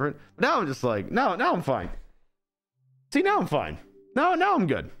voice is different. But now I'm just like now I'm fine. See, now I'm fine. Now I'm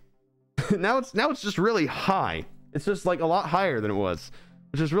good. now it's just really high. It's just like a lot higher than it was,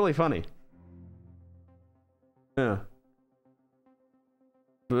 which is really funny. Yeah.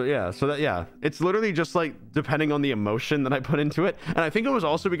 But yeah, so that, yeah, it's literally just like depending on the emotion that I put into it. And I think it was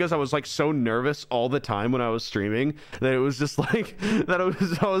also because I was like so nervous all the time when I was streaming that it was just like that I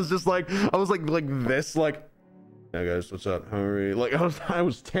was like this, like, hey guys, what's up? How are you? Like I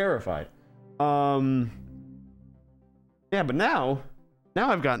was terrified. Yeah, but now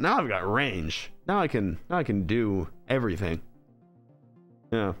I've got range. Now I can do everything.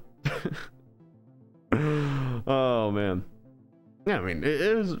 Yeah. Oh man. Yeah, I mean,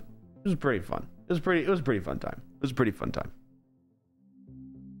 it was pretty fun. It was a pretty fun time. It was a pretty fun time.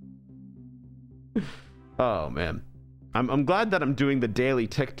 Oh man, I'm glad that I'm doing the daily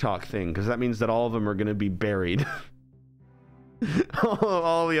TikTok thing because that means that all of them are gonna be buried.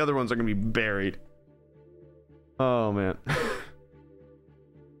 all the other ones are gonna be buried. Oh man.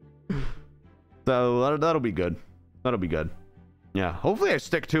 So that'll be good. That'll be good. Yeah, hopefully I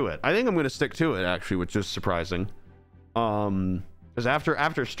stick to it. I think I'm gonna stick to it actually, which is surprising. Because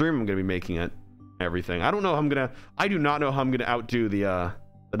after stream I'm gonna be making it everything. I do not know how I'm gonna outdo the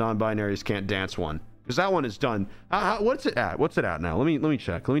non-binaries can't dance one, because that one is done. What's it at now? Let me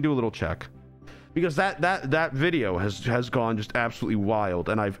check. Let me do a little check, because that video has gone just absolutely wild,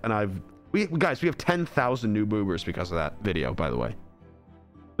 and we have 10,000 new boobers because of that video, by the way.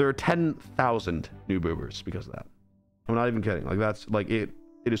 There are 10,000 new boobers because of that. I'm not even kidding. Like that's like it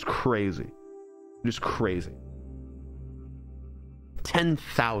is crazy. It is crazy.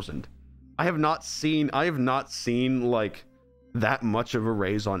 10,000. I have not seen like that much of a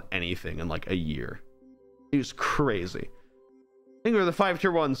raise on anything in like a year. It was crazy. Thank you for the 5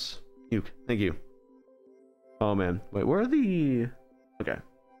 tier 1s. Thank you. Oh man. Wait, where are the okay.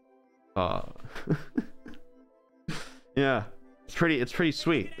 Yeah. It's pretty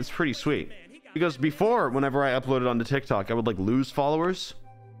sweet. It's pretty sweet. Because before, whenever I uploaded onto TikTok, I would like lose followers.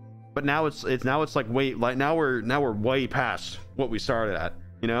 But now it's like wait, like now we're way past what we started at,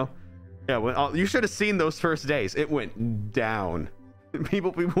 you know? Yeah, you should have seen those first days. It went down.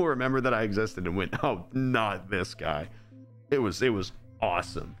 People remember that I existed and went, oh, not this guy. It was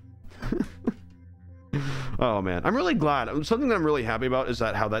awesome. Oh man, I'm really glad. Something that I'm really happy about is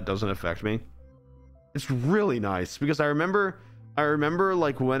that how that doesn't affect me. It's really nice because I remember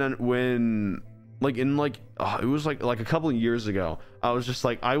like when like in like it was like a couple of years ago, I was just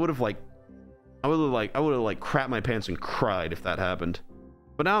like I would have crapped my pants and cried if that happened.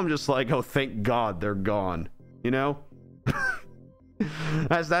 But now I'm just like, oh, thank God they're gone, you know?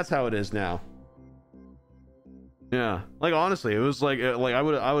 that's how it is now. Yeah, like honestly, it was like I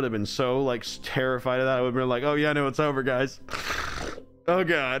would have been so like terrified of that. I would have been like, oh yeah, no, it's over, guys. Oh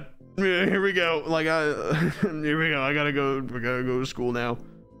God, here we go. Like here we go. I gotta go to school now.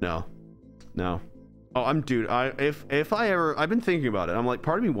 No. Oh, I've been thinking about it. I'm like,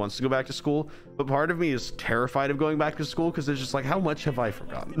 part of me wants to go back to school, but part of me is terrified of going back to school because it's just like, how much have I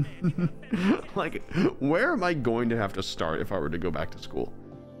forgotten? Like, where am I going to have to start if I were to go back to school?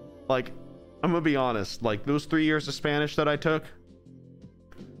 Like, I'm gonna be honest, like those 3 years of Spanish that I took,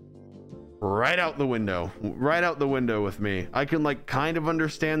 right out the window with me. I can like kind of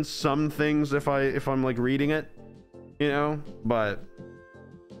understand some things if I'm like reading it, you know, but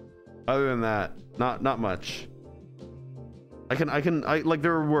other than that, not much. I like,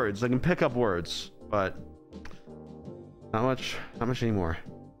 there are words. I can pick up words, but not much anymore.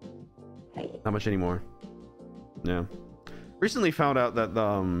 Not much anymore. Yeah. Recently found out that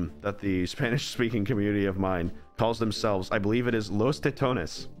that the Spanish-speaking community of mine calls themselves, I believe it is Los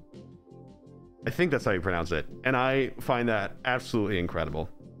Tetones. I think that's how you pronounce it, and I find that absolutely incredible.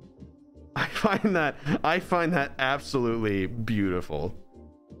 I find that absolutely beautiful.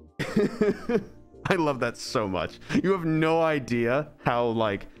 I love that so much. You have no idea how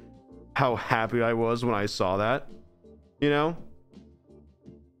happy I was when I saw that, you know?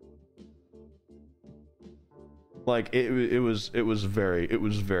 Like it was very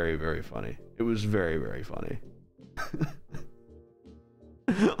funny. It was very funny.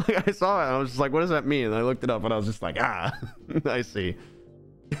 Like, I saw it and I was just like, what does that mean? And I looked it up and I was just like, ah, I see.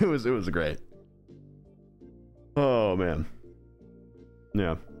 It was great. Oh man.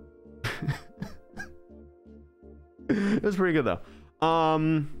 Yeah. It was pretty good though.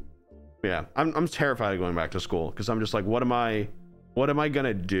 Yeah, I'm terrified of going back to school because I'm just like, what am I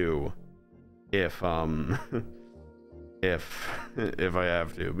gonna do if if I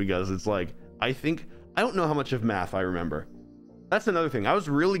have to? Because it's like, I don't know how much of math I remember. That's another thing. I was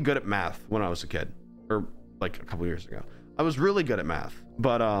really good at math when I was a kid, or like a couple years ago. I was really good at math,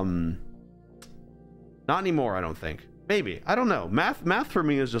 but not anymore, I don't think. Maybe, I don't know. Math for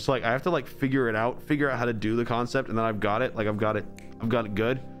me is just like, I have to like figure out how to do the concept, and then I've got it. Like I've got it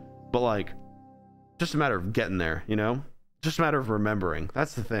good. But like, just a matter of getting there, you know? Just a matter of remembering.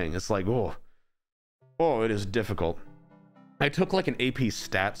 That's the thing. It's like, oh, it is difficult. I took like an AP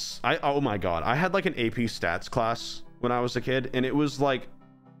stats. Oh my god, I had like an AP stats class when I was a kid, and it was like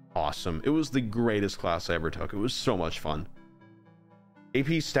awesome. It was the greatest class I ever took. It was so much fun. AP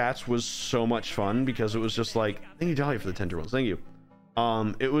stats was so much fun because it was just like, thank you, Dahlia, for the 10 ones. Thank you.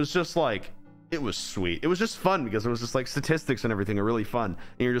 It was just like, it was sweet. It was just fun because it was just like statistics and everything are really fun.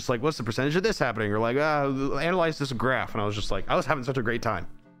 And you're just like, what's the percentage of this happening? You're like, analyze this graph. And I was just like, I was having such a great time.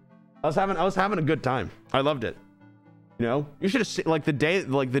 I was having a good time. I loved it. You know, you should have seen like the day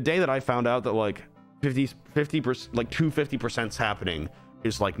that I found out that like 50%, like 250%'s happening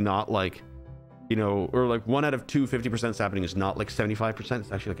is like not like, you know, or like 1 out of 2 50%'s happening is not like 75%.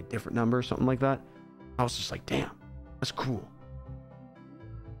 It's actually like a different number or something like that. I was just like, damn, that's cool.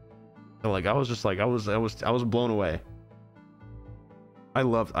 So like I was just like, I was blown away. I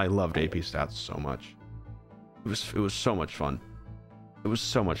loved AP stats so much. It was so much fun. It was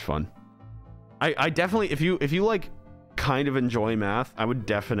so much fun. I definitely, if you like kind of enjoy math, I would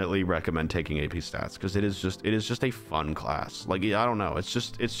definitely recommend taking AP stats because it is just a fun class. Like, I don't know, it's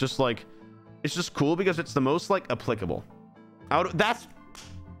just cool because it's the most like applicable. That's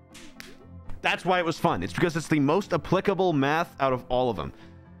why it was fun. It's because it's the most applicable math out of all of them.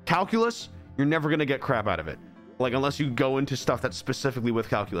 Calculus, you're never gonna get crap out of it, like unless you go into stuff that's specifically with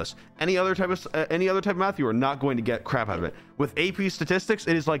calculus. Any other type of math, you are not going to get crap out of it. With AP statistics,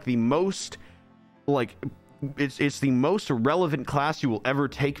 it is like the most like it's the most relevant class you will ever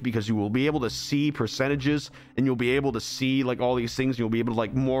take because you will be able to see percentages and you'll be able to see like all these things. You'll be able to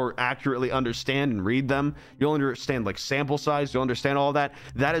like more accurately understand and read them. You'll understand like sample size. You'll understand all that.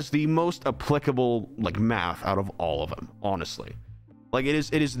 That is the most applicable like math out of all of them, honestly. Like it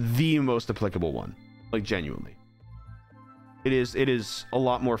is the most applicable one, like genuinely. It is a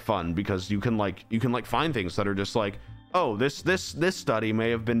lot more fun because you can find things that are just like, oh, this study may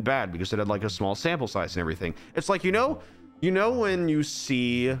have been bad because it had like a small sample size and everything. It's like, you know when you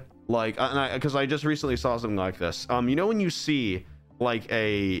see like, because I just recently saw something like this. You know when you see like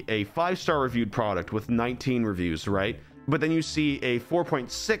a 5-star reviewed product with 19 reviews, right? But then you see a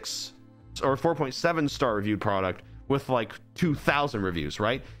 4.6 or 4.7 star reviewed product with like 2,000 reviews,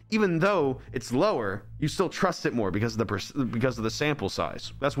 right? Even though it's lower, you still trust it more because of the sample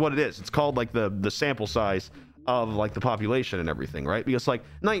size. That's what it is. It's called like the sample size of like the population and everything, right? Because like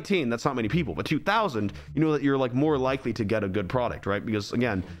 19, that's not many people, but 2,000, you know that you're like more likely to get a good product, right? Because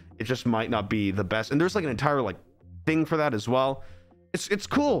again, it just might not be the best, and there's like an entire like thing for that as well. It's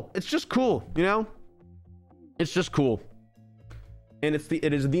cool. It's just cool, you know? It's just cool, and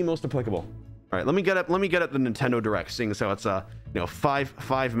it is the most applicable. All right, let me get up the Nintendo Direct, seeing as how it's you know,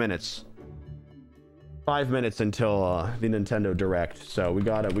 5 minutes. 5 minutes until the Nintendo Direct. So we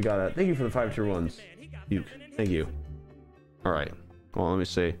gotta thank you for the 5 tier ones. Thank you. All right. Well, let me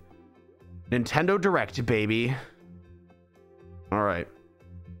see. Nintendo Direct, baby. All right.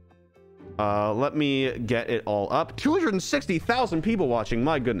 Let me get it all up. 260,000 people watching.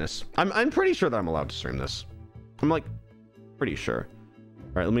 My goodness. I'm pretty sure that I'm allowed to stream this. I'm like pretty sure.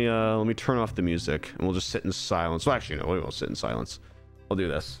 All right. Let me turn off the music and we'll just sit in silence. Well, actually, no, we won't sit in silence. We'll do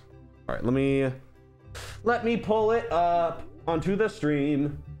this. All right. Let me pull it up. onto the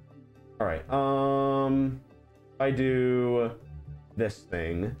stream. All right. I do this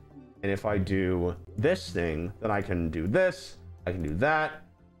thing, and if I do this thing, then I can do this. I can do that.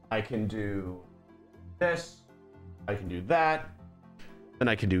 I can do this. I can do that. Then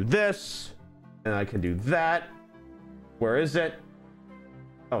I can do this, and I can do that. Where is it?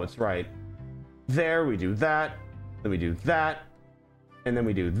 Oh, it's right there. We do that. Then we do that. And then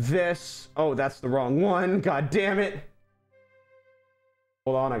we do this. Oh, that's the wrong one. God damn it.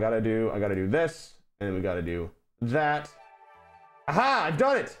 Hold on. I gotta do this. And then we gotta do that. Aha! I've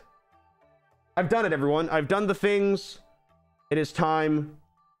done it. I've done it, everyone. I've done the things. It is time.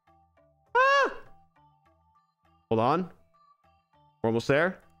 Ah! Hold on. We're almost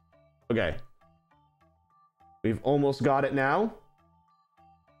there. Okay. We've almost got it now.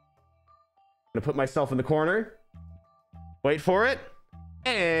 I'm gonna put myself in the corner. Wait for it.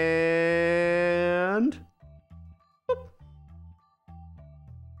 And boop.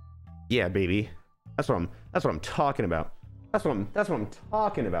 Yeah, baby. That's what I'm talking about. That's what I'm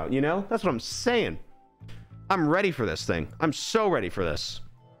talking about, you know? That's what I'm saying. I'm ready for this thing. I'm so ready for this.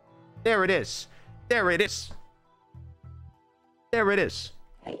 There it is. There it is. There it is.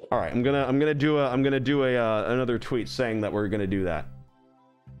 All right, I'm gonna do another tweet saying that we're gonna do that.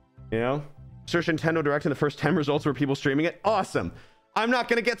 You know? Search Nintendo Direct and the first 10 results were people streaming it. Awesome. I'm not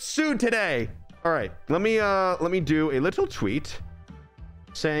gonna get sued today. All right, let me do a little tweet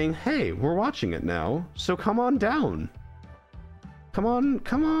saying, hey, we're watching it now, so come on down. Come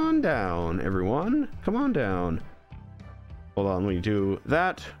on down, everyone. Come on down. Hold on, let me do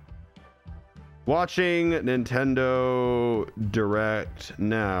that. Watching Nintendo Direct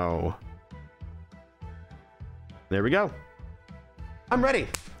now. There we go. I'm ready.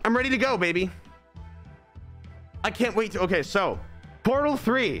 I'm ready to go, baby. I can't wait to... Okay, so Portal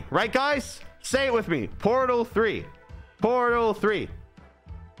 3, right, guys? Say it with me. Portal 3. Portal 3.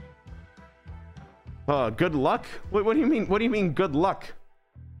 Good luck? What do you mean? What do you mean good luck?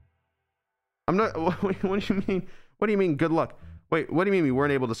 I'm not... What do you mean? What do you mean good luck? Wait, what do you mean we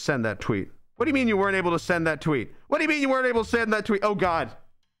weren't able to send that tweet? What do you mean you weren't able to send that tweet? What do you mean you weren't able to send that tweet? Oh, God.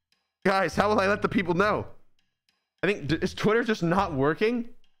 Guys, how will I let the people know? I think... Is Twitter just not working?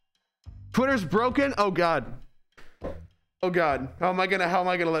 Twitter's broken? Oh, God. Oh, God. How am I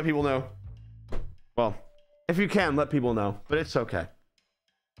gonna let people know? Well, if you can, let people know. But it's okay.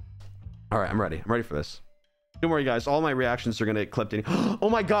 All right, I'm ready. I'm ready for this. Don't worry, guys. All my reactions are gonna get clipped in. Oh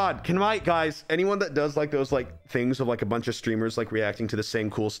my God! Guys? Anyone that does like those like things of like a bunch of streamers like reacting to the same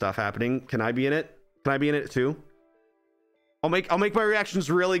cool stuff happening? Can I be in it? Can I be in it too? I'll make my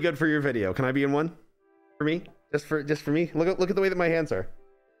reactions really good for your video. Can I be in one? For me? Just for me? Look at the way that my hands are.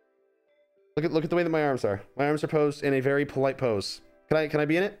 Look at the way that my arms are. My arms are posed in a very polite pose. Can I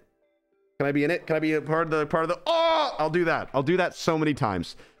be in it? Can I be in it? Can I be a part of the? Oh! I'll do that. I'll do that so many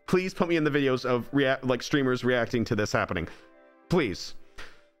times. Please put me in the videos of like streamers reacting to this happening. Please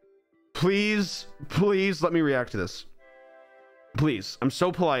let me react to this. Please. I'm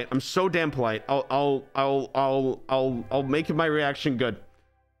so polite. I'm so damn polite. I'll make my reaction good.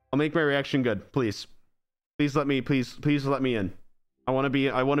 I'll make my reaction good. Please let me in. I want to be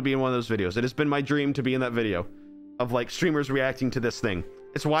in one of those videos. It has been my dream to be in that video of like streamers reacting to this thing.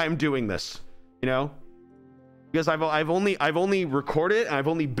 It's why I'm doing this, you know? Because I've only recorded and I've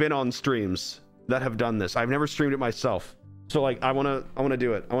only been on streams that have done this. I've never streamed it myself. So like I wanna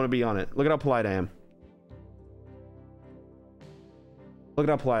do it. I wanna be on it. Look at how polite I am. Look at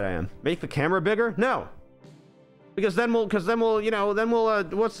how polite I am. Make the camera bigger? No. Because then we'll you know, then we'll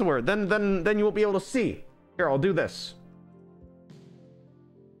what's the word? Then you won't be able to see. Here, I'll do this.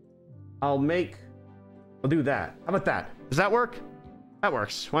 I'll do that. How about that? Does that work? That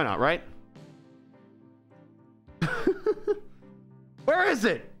works. Why not, right? Where is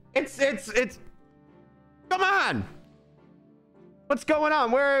it? It's come on. What's going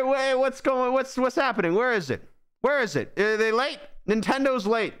on? What's happening? Where is it? Where is it? Are they late? Nintendo's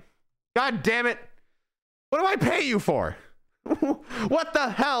late. God damn it. What do I pay you for? What the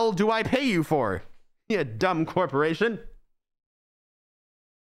hell do I pay you for? You dumb corporation.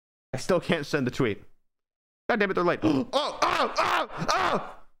 I still can't send the tweet. God damn it, they're late.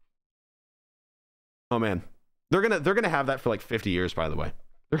 Oh man. They're gonna have that for like 50 years, by the way.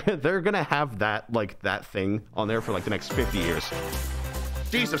 They're gonna have that like that thing on there for like the next 50 years.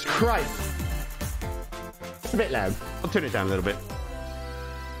 Jesus Christ. It's a bit loud. I'll turn it down a little bit.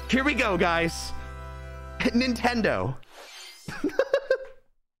 Here we go, guys. Nintendo.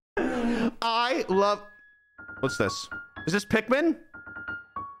 I love... What's this? Is this Pikmin?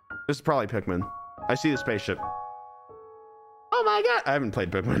 This is probably Pikmin. I see the spaceship. Oh my God. I haven't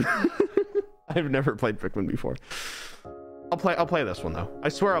played Pikmin. I've never played Pikmin before. I'll play this one though. I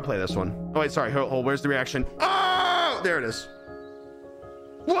swear I'll play this one. Oh wait, sorry. Hold, where's the reaction? Oh, there it is.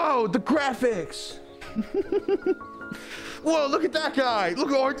 Whoa, the graphics. Whoa, look at that guy. Look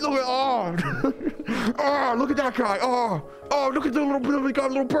at oh, oh, look at that guy. Oh, look at the little, we got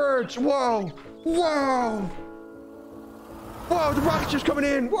little birds. Whoa, whoa. Whoa, the rocket's just coming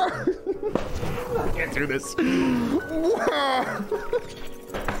in. Whoa. I can't do this. Whoa.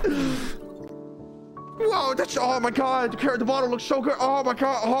 Whoa, that's, oh my God, the bottle looks so good. Oh my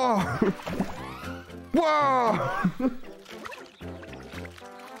God, oh. Whoa.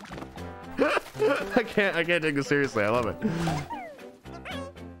 I can't take this seriously. I love it.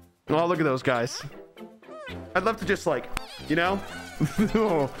 Oh, look at those guys. I'd love to just like, you know,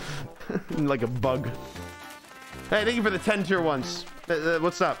 like a bug. Hey, thank you for the 10 tier ones.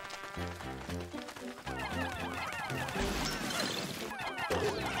 What's up?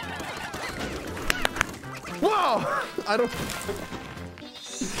 Whoa! I don't.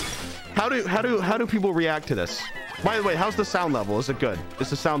 How do people react to this? By the way, how's the sound level? Is it good?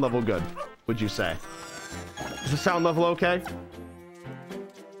 Is the sound level good? Would you say? Is the sound level okay?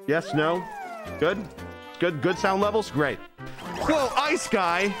 Yes, no? Good? Good sound levels? Great. Whoa, ice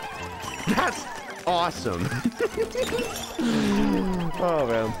guy! That's awesome. Oh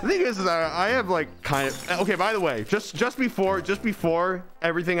man. The thing is I have like kind of, okay, by the way, just before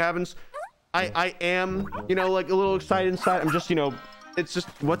everything happens, I am, you know, like a little excited inside. I'm just, you know, it's just,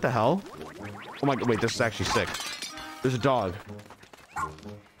 what the hell? Oh my God, wait, this is actually sick. There's a dog.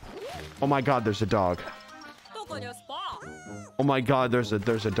 Oh my God, there's a dog. Oh my God, there's a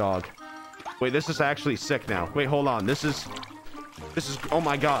dog. Wait, this is actually sick now. Wait, hold on. This is, oh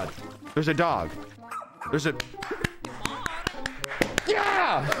my God. There's a dog. There's a,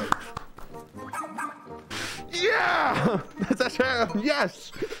 yeah! Yeah! That's a,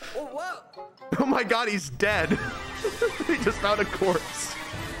 yes! Oh my God, he's dead. He just found a corpse.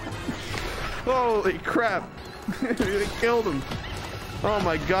 Holy crap. They killed him. Oh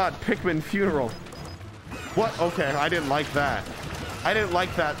my God, Pikmin funeral. What? Okay, I didn't like that. I didn't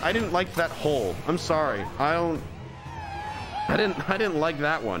like that hole. I'm sorry. I didn't like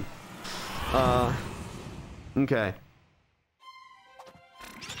that one. Okay.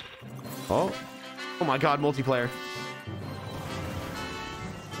 Oh my God, multiplayer.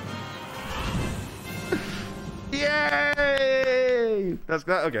 Yay! That's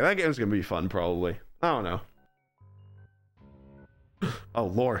that. Okay, that game's gonna be fun probably. I don't know. Oh,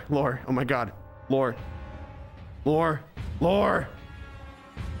 lore. Oh my God, lore.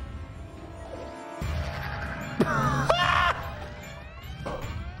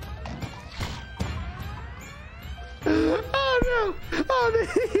 Oh no! Oh no!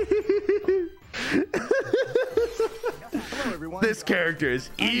 Hello, everyone. This character is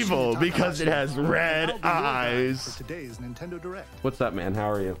evil because it has red eyes. For today's Nintendo Direct. What's up, man? How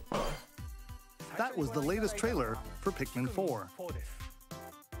are you? That was the latest trailer for Pikmin 4.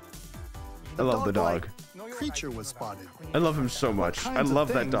 I love the dog. Creature was spotted. I love him so much. I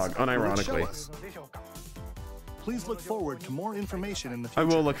love that dog, unironically. Please look forward to more information in the future. I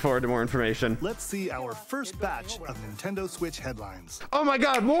will look forward to more information. Let's see our first batch of Nintendo Switch headlines. Oh my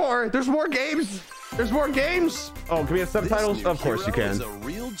God, more! There's more games! There's more games! Oh, can we have subtitles? Of course you can.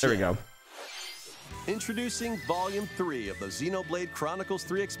 There we go. Introducing Volume 3 of the Xenoblade Chronicles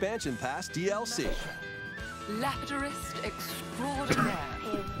 3 Expansion Pass DLC. Lapidurist extraordinaire.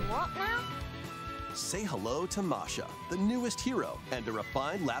 What now? Say hello to Masha, the newest hero and a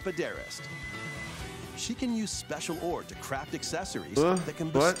refined lapidarist. She can use special ore to craft accessories that can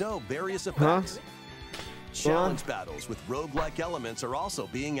bestow various effects. Challenge battles with roguelike elements are also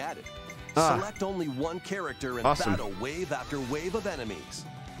being added. Select only one character and battle wave after wave of enemies.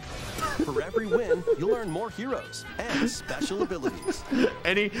 For every win, you'll earn more heroes and special abilities.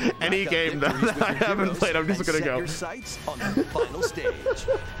 Any game that I haven't played, I'm just gonna go. Your sights on the final stage.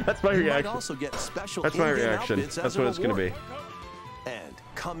 That's my reaction. You might also get special That's my reaction. That's what it's gonna be. And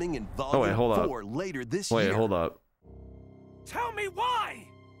coming in Volume 4 later this year. Wait, hold up. Tell me why!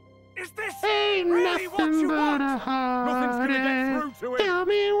 Is this Ain't really what nothing you but want? a Nothing's gonna get heartache. through to him. Tell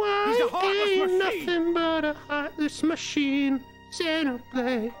me why. He's a heartless ain't machine. nothing but a heartless machine.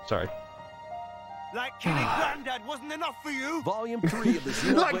 Xenoblade. Sorry. Like killing Granddad wasn't enough for you? Volume 3 of the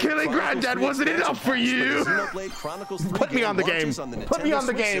Xenoblade Like killing Chronicles Granddad 3 wasn't enough for you. Xenoblade Chronicles 3 Put me on the game. launches on the Put me Nintendo on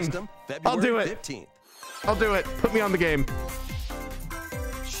the Switch game. system, I'll do February it. 15th. I'll do it. Put me on the game.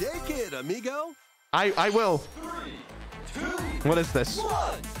 Shake it, amigo. I will. 3, 2, What is this?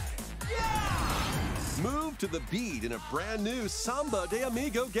 1. Move to the beat in a brand new Samba de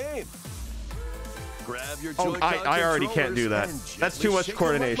Amigo game. Grab your Oh, Joy-Con I already can't do that. controllers and That's too gently much shake the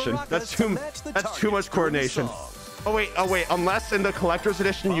coordination. maracas That's to too match the much target for the coordination. song. Oh wait, unless in the collector's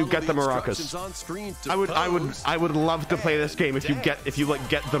edition you get the maracas. I would love to play this game if you get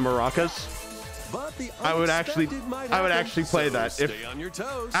the maracas. I would actually play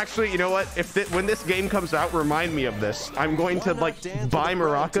that. Actually, you know what? When this game comes out, remind me of this. I'm going to like buy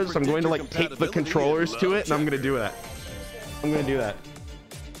maracas. I'm going to like tape the controllers to it, and I'm gonna do that. I'm gonna do that.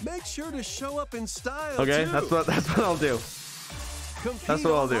 Make sure to show up in style. Okay, that's what I'll do. That's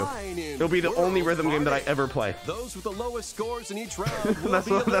what I'll do. It'll be the only rhythm game that I ever play. Those with the lowest scores in each round. that's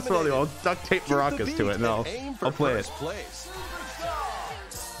what I'll do. I'll duct tape maracas to it, and I'll play it.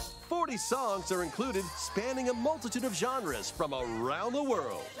 40 songs are included, spanning a multitude of genres from around the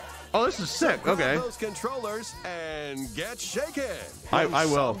world. Oh, this is sick. Okay. Those controllers and get shaken. I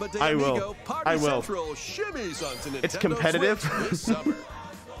will. It's competitive.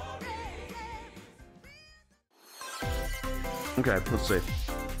 Okay, let's see.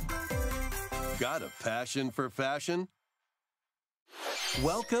 Got a passion for fashion?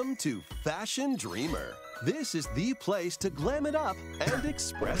 Welcome to Fashion Dreamer. This is the place to glam it up and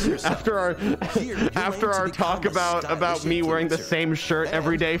express yourself. After our talk about me wearing the same shirt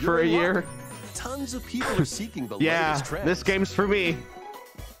every day for a year. Tons of people are seeking the latest trends. This game's for me.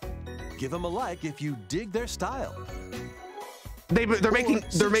 Give them a like if you dig their style. They're making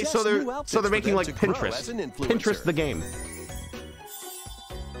like Pinterest the game.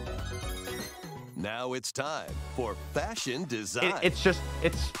 Now it's time for fashion design. It's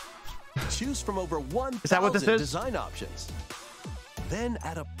choose from over 1,000 design options. Then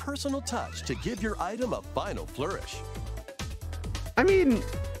add a personal touch to give your item a final flourish. I mean,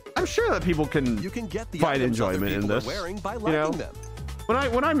 I'm sure that people can get the find enjoyment in this. By liking them.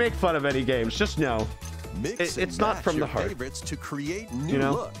 When I make fun of any games, just know it's not from the heart. To create new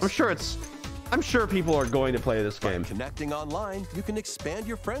looks. I'm sure people are going to play this game. By connecting online, you can expand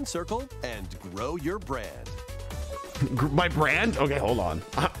your friend circle and grow your brand. My brand? Okay, hold on.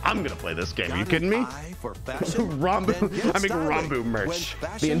 I'm gonna play this game. Are you kidding me? Ranboo. I'm making Ranboo merch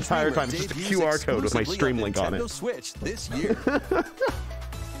the entire time. It's just a QR code with my stream link on it. Switch this year.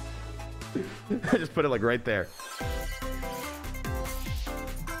 I just put it like right there.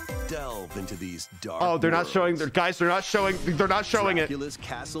 Delve into these dark. Oh, they're not showing. Guys, they're not showing it. Dracula's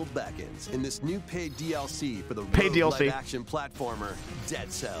Castle beckons in this new paid DLC for the live-action platformer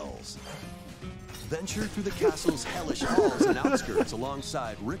Dead Cells. Venture through the castle's hellish halls and outskirts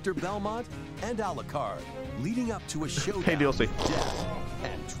alongside Richter Belmont and Alucard, leading up to a showdown with Death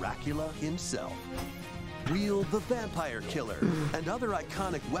and Dracula himself. Wield the Vampire Killer and other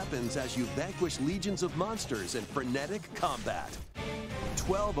iconic weapons as you vanquish legions of monsters in frenetic combat.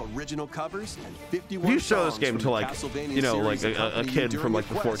 12 original covers and 51 If you show this game to like, like a kid from like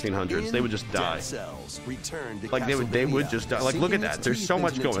the 1400s, they would just die. Like they would just die. Like look at that. There's so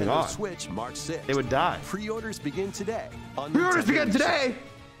much going on. They would die. Pre-orders begin today. Pre-orders begin today.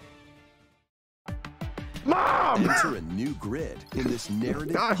 Mom! Enter a new grid in this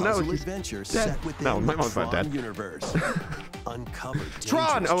narrative puzzle adventure set within the Tron universe. Uncover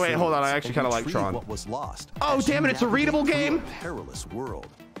Tron! Oh wait, hold on. I actually kind of like Tron. What was lost. Oh damn it! It's a readable game. Perilous world.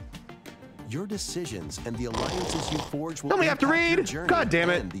 Your decisions and the alliances you forge will only have to read. God damn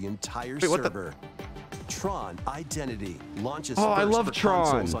it! The entire server. Tron Identity launches first I love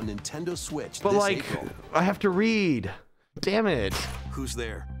Tron on Nintendo Switch. But like, April. I have to read. Damn it! Who's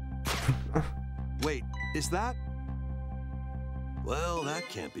there? Wait, is that? Well, that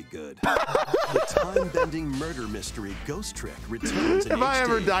can't be good. The time-bending murder mystery Ghost Trick returns in If I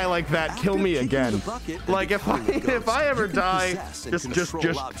ever die like that, kill me again. Like if I ever die, just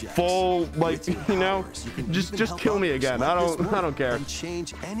full like just kill me again. I don't care. And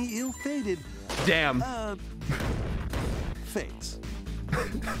change any ill-fated fates.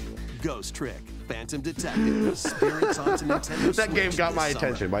 Ghost Trick. Phantom Detective. Spirits onto Nintendo that game got my summer.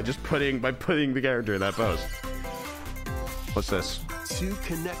 attention by just putting the character in that pose. What's this? 2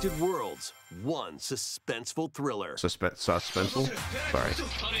 connected worlds, 1 suspenseful thriller. Suspenseful? Sorry.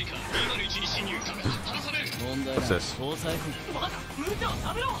 What's this?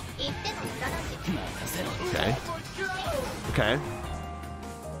 Okay. Okay.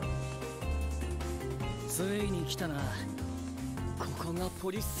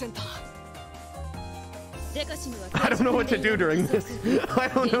 I don't know what to do during this. I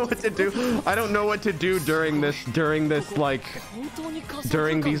don't know what to do. I don't know what to do during these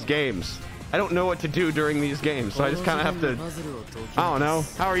games. I don't know what to do during these games, so I just kind of have to. I don't know.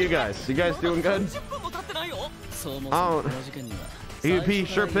 How are you guys? You guys doing good? He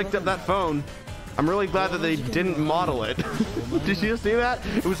sure picked up that phone. I'm really glad that they didn't model it. Did you see that?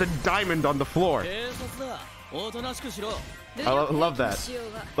 It was a diamond on the floor. I love that.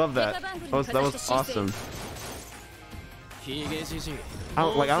 Love that. That was awesome. I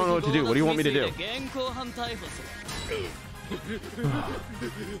don't know what to do. What do you want me to do?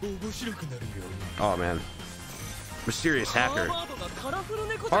 Oh man. Mysterious hacker.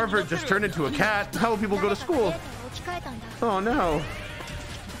 Harvard just turned into a cat. How will people go to school? Oh no.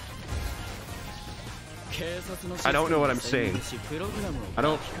 I don't know what I'm saying. I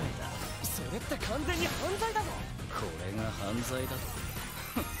don't.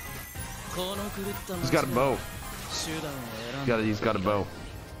 He's got a bow. He's got a bow.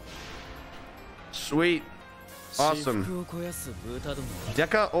 Sweet. Awesome.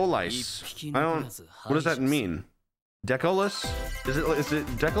 Deca-Olice. I don't. What does that mean? Decolis? Is it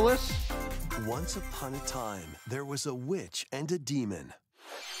Decolis? Once upon a time, there was a witch and a demon.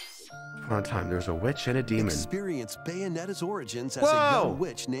 Upon a time, there's a witch and a demon. Experience Bayonetta's origins as a young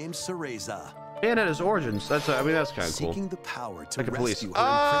witch named Cereza. Bayonetta's origins. That's kind of cool. Seeking the power to like a police. rescue her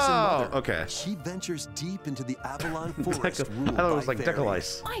imprisoned mother, okay. She ventures deep into the Avalon forest. I thought it was like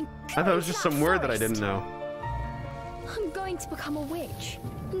Decalice. I thought it was just some word that I didn't know. I'm going to become a witch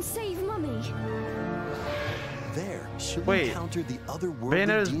and save Mummy. There, she'll Wait, encounter the otherworldly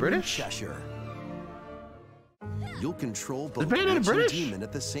Bayonetta's demon British? Cheshire. You'll control both Is Bayonetta witch British? and demon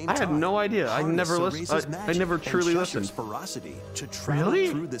at the same I time. had no idea. I never listened. I never truly listened. Ferocity to travel Really?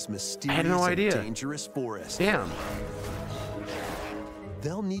 through this mysterious I had no idea. and dangerous forest. Damn.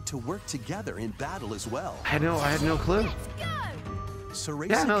 They'll need to work together in battle as well. I had no clue. Cereza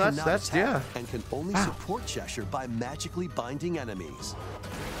Yeah, no, cannot that's attack yeah. and can only support Cheshire by magically binding enemies.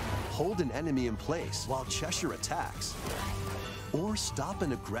 Hold an enemy in place while Cheshire attacks. Or stop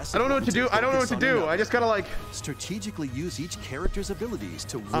an aggressive. I don't know what to do. I don't know what to do. I just gotta like strategically use each character's abilities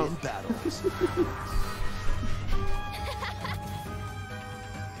to win battles.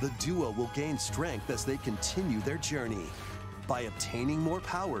 The duo will gain strength as they continue their journey. By obtaining more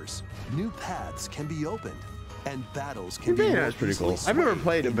powers, new paths can be opened, and battles can be Bayonetta's pretty cool. I've never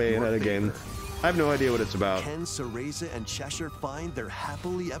played a Bayonetta game. I have no idea what it's about. Can Cereza and Cheshire find their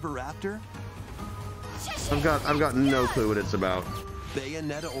happily ever after? I've got no clue what it's about.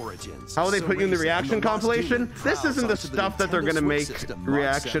 Bayonetta Origins. How will they put you in the Cereza reaction and the Lost compilation? Demon This isn't the prowls onto stuff that they're Nintendo gonna Switch make system March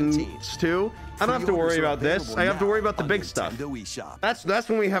reactions 17th. to. I don't have to worry Pre-orders are about this. I have to worry about the available big now stuff. on Nintendo eShop. That's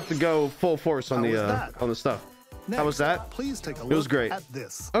when we have to go full force on How was the that? on the stuff. Next, How was that? Please take a look It was great. at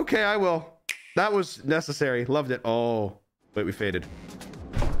this. Okay, I will. That was necessary. Loved it. Oh, wait, we faded.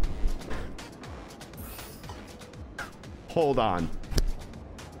 Hold on.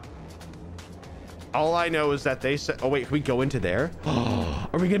 All I know is that they said, oh wait, can we go into there?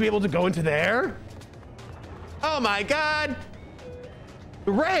 Are we gonna be able to go into there? Oh my God.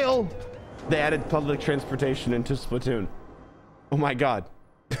 The rail. They added public transportation into Splatoon. Oh my God.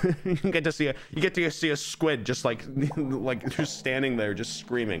 You get to see a squid just like just standing there just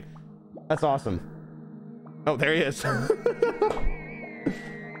screaming. That's awesome. Oh, there he is.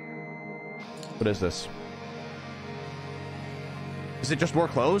 What is this? Is it just more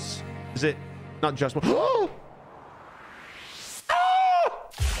clothes? Is it not just more? Oh! Oh!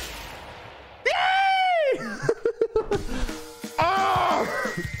 Yay!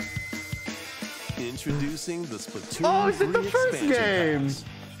 Oh! Introducing the Splatoon Oh, is it the 3 first expansion game? packs.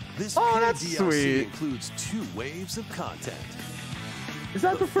 This Oh, paid that's DLC sweet. includes 2 waves of content. Is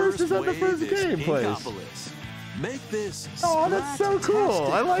that the first? Is that the wave first is game, please? Inkopolis. Make this Oh, that's so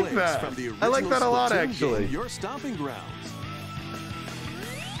cool. I like splat-tastic that. place from the I like that a original lot, Splatoon actually. game, your stomping grounds.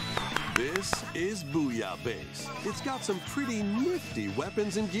 This is Booyah Base. It's got some pretty nifty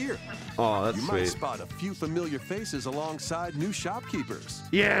weapons and gear. Oh, that's You might sweet. spot a few familiar faces alongside new shopkeepers.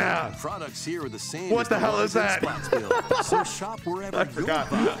 Yeah. Products here are the same. What as the hell ones is that? in Splatsville, so shop wherever I forgot.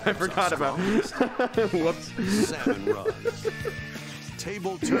 your vibes I forgot are about. strongest. Whoops. Salmon runs.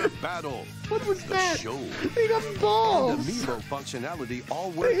 Table turf battle. What was The that? show. They got balls. And Amiibo functionality all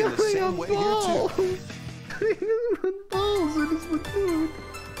work They in got the same way balls. here too. They got balls in his Splatoon.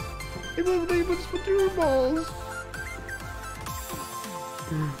 They put Splatoon balls.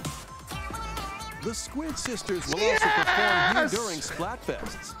 The Squid Sisters will also perform here Yes! during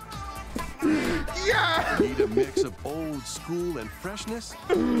Splatfests. Yeah. Need a mix of old school and freshness?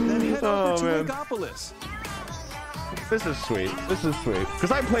 Then head over to man. Inkopolis. This is sweet. This is sweet.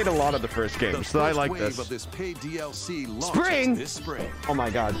 Because I played a lot of the first game, The so I first like wave this. of this paid DLC launches Spring! this spring. Oh my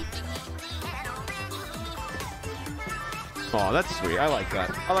God. Oh, that's sweet. I like that.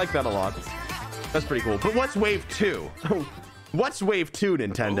 I like that a lot. That's pretty cool. But what's Wave 2? What's Wave 2,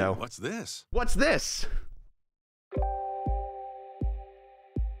 Nintendo? Oh, what's this? What's this?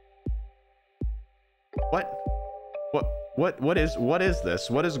 What is this?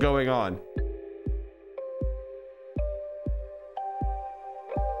 What is going on?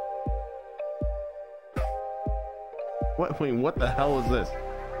 What? Wait, what the hell is this?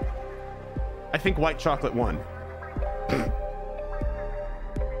 I think white chocolate won.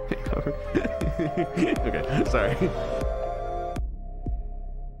 Okay, sorry.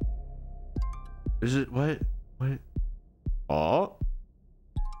 Is it what? What? Oh.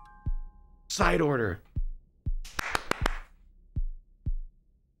 Side order.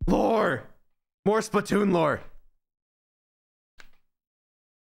 Lore. More Splatoon lore.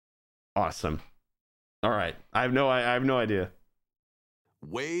 Awesome. All right. I have no idea.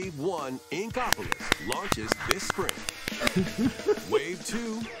 Wave 1 Inkopolis launches this spring. Wave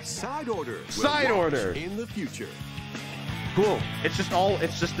 2 Side Order. Side Order in the future. Cool. It's just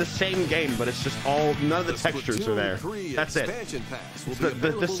the same game, but it's just none of the textures are there. That's it.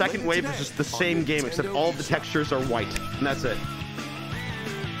 The second wave is just the same game, except all the textures are white, and that's it.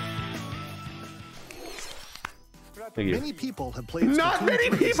 Thank you. Many people have played. Not many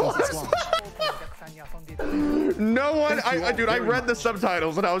people. No one. Dude, I read the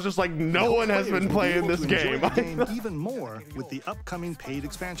subtitles and I was just like, no one has been playing this game. Even more with the upcoming paid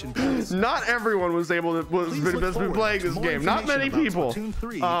expansion pass. Not everyone was able to has been playing this game. Not many people.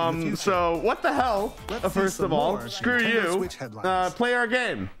 So what the hell? First of all, screw you. Play our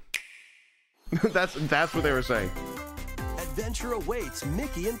game. that's what they were saying. Adventure awaits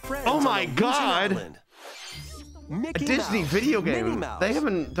Mickey and friends. Oh my God. Island. A Disney video game. They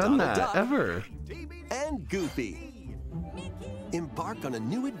haven't done that ever. And Goofy. Embark on a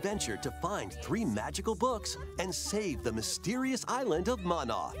new adventure to find 3 magical books and save the mysterious island of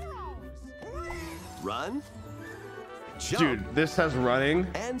Monoth. Run, jump, dude, this has running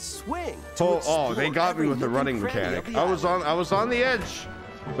and swing. Oh, they got me with the running mechanic. I was on the edge,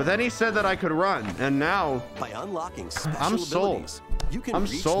 but then he said that I could run, and now by unlocking special I'm sold. abilities, you can I'm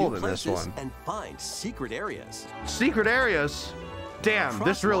reach sold new in this places one. and find secret areas. Secret areas? Damn,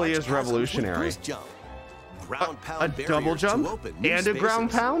 this really is revolutionary. A double jump and a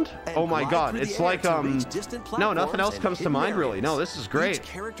ground pound? Oh my God, it's like no, nothing else comes to mind really. No, this is great. Each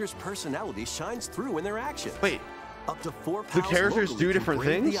character's personality shines through in their action. Wait, up to 4 the characters do different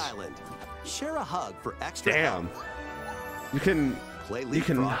things? Share a hug for extra damn. help. You can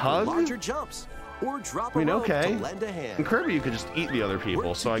hug? Larger jumps. Or drop a rope to lend a hand. In Kirby, you could just eat the other people,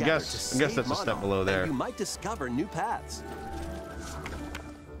 Work so I guess that's a step below there. You might discover new paths.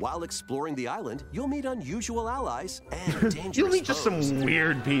 While exploring the island, you'll meet unusual allies and dangerous You'll meet just foes. some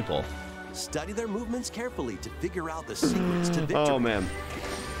weird people. Study their movements carefully to figure out the secrets to victory. Oh man.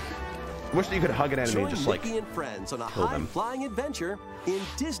 Wish that you could hug an enemy and just like Mickey and friends on a kill them. high-flying adventure in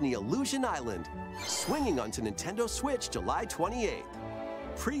Disney Illusion Island, swinging onto Nintendo Switch July 28th.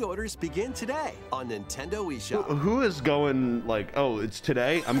 Pre-orders begin today on Nintendo eShop. Who is going like, oh, it's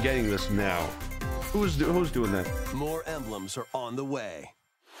today? I'm getting this now. Who's doing that? More emblems are on the way.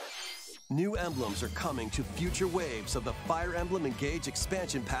 New emblems are coming to future waves of the Fire Emblem Engage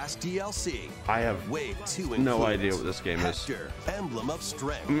Expansion Pass DLC. I have Wave 2 no idea what this game Hector, Emblem of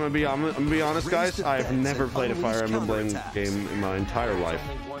Strength. I'm gonna be honest, guys. I have never played a Fire Emblem game in my entire life.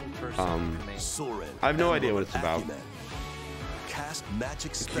 Soren, I have no idea Emblem what it's of about. Acumen. Cast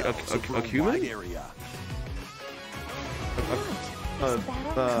magic spells over a Acumen? wide area.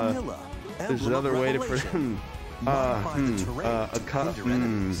 Camilla, There's Emblem another of way to Revelation.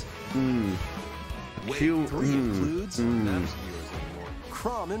 Q.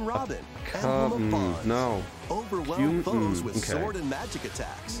 Crom and Robin, Emblem of Bonds. No. Overwhelm foes with sword and magic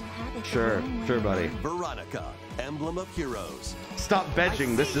attacks. Sure, buddy. Veronica, Emblem of Heroes. Stop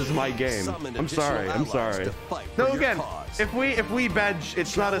bedging. This is my game. I'm sorry. No, again, if we bedge,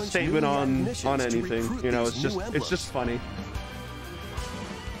 it's not a statement on anything. You know, it's just funny.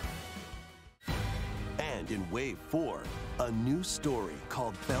 And in Wave 4, a new story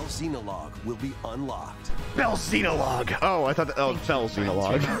called Belxenologue will be unlocked. Belxenologue. Oh, I thought that. Oh,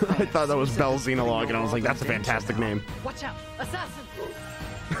 Belxenologue. I thought that was Belxenologue, and I was like, that's a fantastic name. Watch out,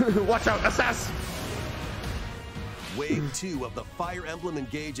 assassin! Watch out, assassin! Wave 2 of the Fire Emblem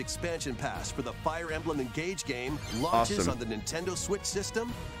Engage Expansion Pass for the Fire Emblem Engage game launches on the Nintendo Switch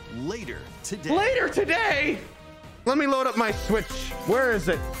system later today. Later today? Let me load up my Switch. Where is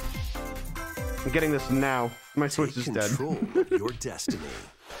it? I'm getting this now. My Switch is dead. Control of your destiny.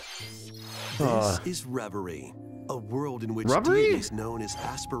 This is Reverie, a world in which deities known as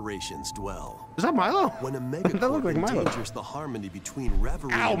aspirations dwell. Is that Milo? When a megacorp like endangers the harmony between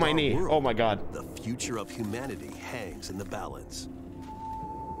Reverie Ow, and my our knee. world, Oh my God. the future of humanity hangs in the balance.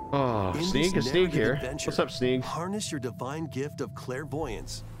 Oh, In Sneak this is Sneak narrative here. adventure, What's up, Sneak? Harness your divine gift of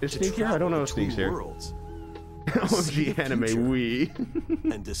clairvoyance. Is to Sneak here? I don't know if travel Sneak's here. between worlds, OG anime future.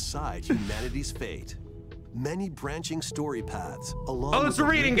 Wii. and decide humanity's fate. Many branching story paths, along Oh, it's a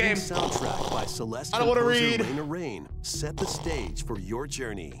reading game. Soundtrack by Celeste. I don't want to read. Rain, set the stage for your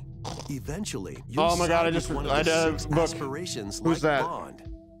journey. Eventually, you'll oh my god! I had a book. Aspirations Who's like that? Bond,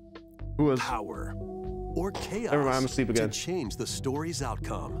 Who was? power, or chaos. Never mind, I'm asleep again. To change the story's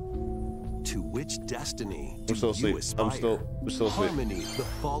outcome. To which destiny do I'm still asleep. you aspire? I'm still asleep. Harmony, the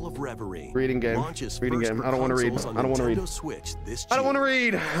Fall of Reverie. Reading game. Launches Reading first game. for I don't want to read. consoles on I don't want to read. Nintendo Switch this I don't want to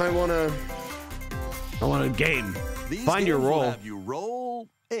June. read. I want a game. These Find your games will role. Have you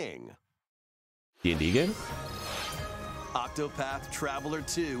rolling. D&D game. Octopath Traveler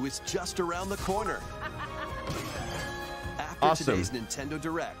 2 is just around the corner. After Awesome. today's Nintendo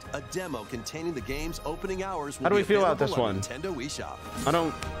Direct, a demo containing the game's opening hours will How do we be feel about available this on one? Nintendo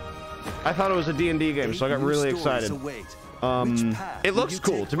eShop. I thought it was a D&D game, so I got really excited. It looks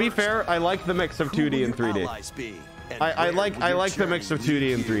cool. To be fair, I like the mix of 2D and 3D. I like the mix of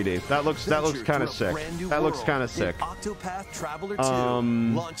 2D and 3D. That looks kind of sick. That looks kind of sick. Octopath Traveler 2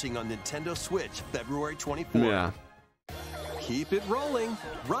 launching on Nintendo Switch February 24th. Yeah. Keep it rolling.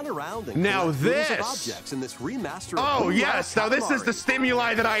 Run around and Now collect millions of this. objects in this remaster. Oh of yes, now this is the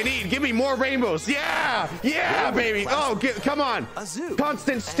stimuli that I need. Give me more rainbows. Yeah, yeah, baby. Oh, come on.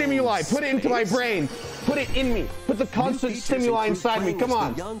 Constant stimuli. Put it into my brain. Put it in me. Put the constant stimuli inside me. Come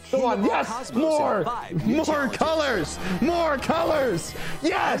on. Come on. Yes, more colors. More colors.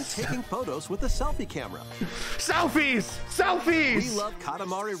 Yes. And taking photos with a selfie camera. Selfies. We love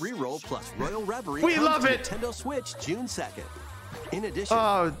Katamari Reroll plus Royal Reverie. We comes love to it. Nintendo Switch June 2nd. In addition,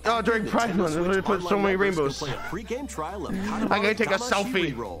 during Pride Month, I'm gonna put so many rainbows. Play a pre-game trial of Katamari I'm gonna take a Damacy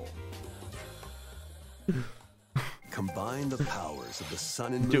selfie. Reroll. Combine the powers of the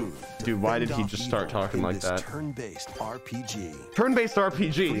sun and moon. Dude, why did he just start talking like that? Turn-based RPG. Turn-based Freely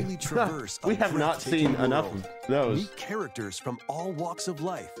RPG. traverse We a have not seen breathtaking enough world. of those. Meet characters from all walks of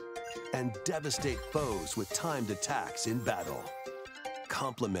life and devastate foes with timed attacks in battle.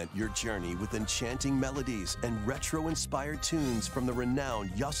 Complement your journey with enchanting melodies and retro-inspired tunes from the renowned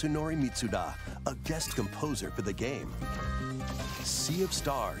Yasunori Mitsuda, a guest composer for the game. Sea of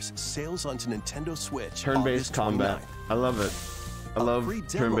Stars sails onto Nintendo Switch. Turn-based August combat. 29th. I love it. I love Free demo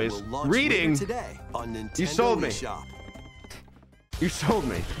turn-based will launch reading. later today on Nintendo You sold me. eShop. You sold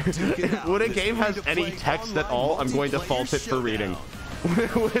me. When a game has any text at all, I'm going to fault it for reading.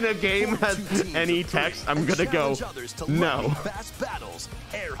 When a game has any text, I'm gonna go, no. Fast battles,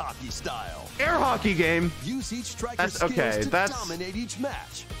 air hockey style. Air hockey game. Use each striker's That's okay. skills to That's dominate each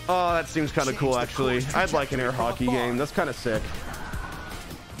match. oh, that seems kind of cool actually. I'd like an air hockey game. That's kind of sick.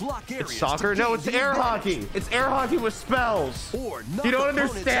 Block It's soccer? No, it's air hockey. It's air hockey with spells. Or You don't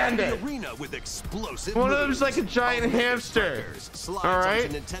understand it. Arena with explosive One of moves. them's like a giant hamster. Slides All right.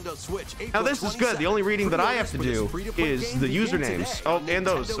 onto Nintendo Switch Now April this is good. The only reading that I have to 22nd. do Free-to-play is game the begins usernames. today Oh, on and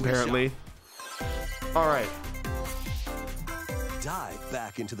those Nintendo apparently. All right. eShop. Dive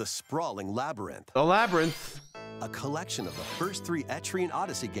back into the sprawling labyrinth. The labyrinth. A collection of the first 3 Etrian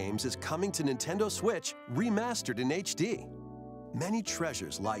Odyssey games is coming to Nintendo Switch, remastered in HD. Many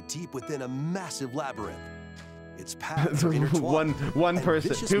treasures lie deep within a massive labyrinth. Its paths are intertwined. one and person,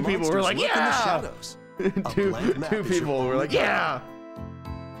 vicious 2 people were monsters like, lurk in the yeah. shadows. A blank map two is your people were only like, guide. yeah.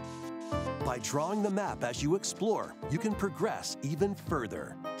 By drawing the map as you explore, you can progress even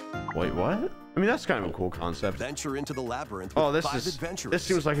further. Wait, what? I mean, that's kind of a cool concept. Venture into the labyrinth Oh, with this 5 is adventurers. this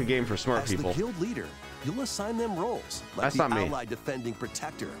seems like a game for smart As people. the guild leader, you'll assign them roles, like That's the not me. Allied Defending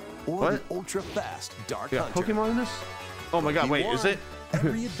Protector or What? the ultra-fast Dark You got Hunter. Pokemon in this? Oh my god, wait, is it?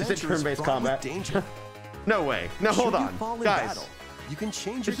 Every Is it adventure turn-based fraught with combat? danger. No way. No, hold Should you on. fall in Guys, battle, you can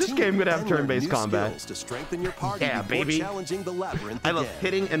change is your this team game gonna have and learn turn-based new combat? skills to strengthen your party Yeah, before baby. challenging the labyrinth I love again.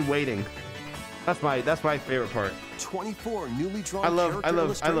 hitting and waiting. That's my favorite part. 24 newly drawn I love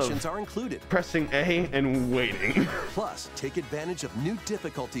illustrations are included. pressing A and waiting. Plus, take advantage of new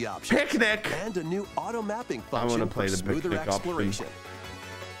difficulty options. Picnic! And a new auto mapping I function wanna play for the smoother picnic option. exploration.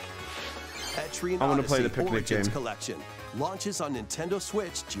 Etrian I wanna play the Odyssey picnic Origins game. Collection launches on Nintendo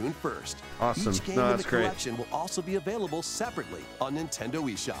Switch June 1st. Awesome. Each game No, in that's the great. collection will also be available separately on Nintendo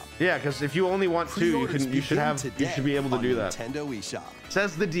eShop. Yeah, because if you only want 2, you Pre-orders should begin be able to today do on that. Nintendo eShop.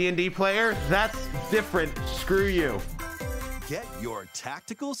 Says the D&D player, that's different. Screw you. Get your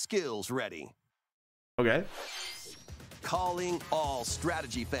tactical skills ready. Okay. Calling all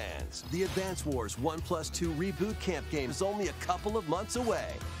strategy fans. The Advance Wars 1+2 Reboot Camp game is only a couple of months away.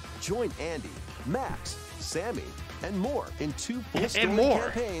 Join Andy, Max, Sammy, and more in 2 full-story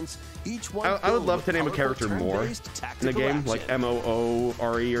campaigns. Each one I would love to name a character More in a game, like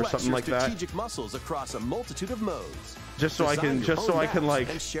M-O-O-R-E or something like that. Strategic muscles across a multitude of modes. Just so I can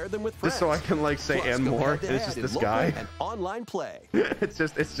share them with friends. just so I can like say and more. And it's just this guy. And online play. it's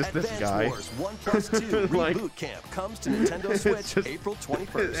just this guy. Wars 1+2 like, Reboot Camp comes to Nintendo Switch just, April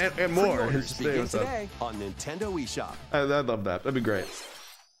 21st. And more. Pre-orders begin today on Nintendo eShop. I'd love that. That'd be great.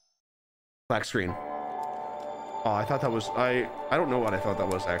 Black screen. Oh, I thought that was I don't know what I thought that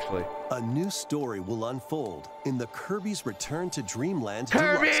was actually. A new story will unfold in the Kirby's Return to Dreamland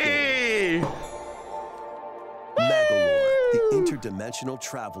Kirby! Deluxe game. Magalore, the interdimensional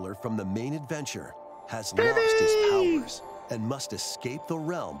traveler from the main adventure, has lost his powers and must escape the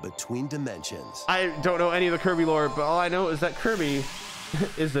realm between dimensions. I don't know any of the Kirby lore, but all I know is that Kirby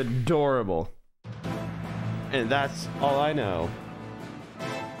is adorable. And that's all I know.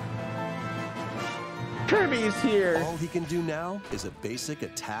 Kirby's here. All he can do now is a basic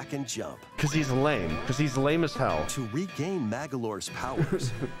attack and jump. Because he's lame. Because he's lame as hell. To regain Magalore's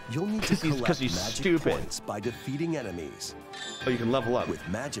powers, you'll need to collect magic points by defeating enemies. Oh, you can level up. With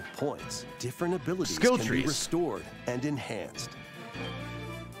magic points, different abilities Skill can trees. be restored and enhanced.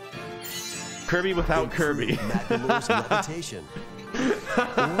 Kirby without Kirby. Magalore's levitation.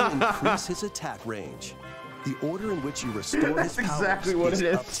 Or increase his attack range. The order in which you restore his powers exactly what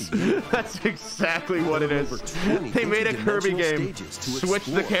it up to you. That's exactly what it is. They made a Kirby game,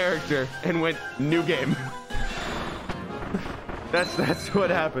 switched the character, and went new game. That's what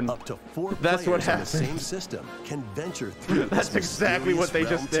happened. Up to 4 That's what players on happened. the same system can venture through. That's exactly what they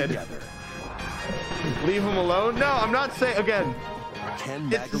just did. Together. Leave him alone? No, I'm not saying again.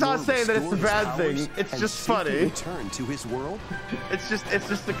 It's not saying that it's a bad thing. It's just funny. Return to his world. It's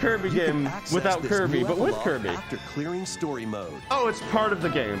just the Kirby game without Kirby, but with Kirby. After clearing story mode. Oh, it's part of the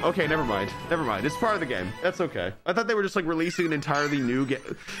game. Okay, never mind. Never mind. It's part of the game. That's okay. I thought they were just like releasing an entirely new game.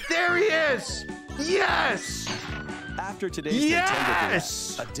 There he is! Yes! After today's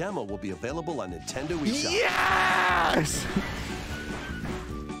Nintendo Direct, a demo will be available on Nintendo eShop. Yes!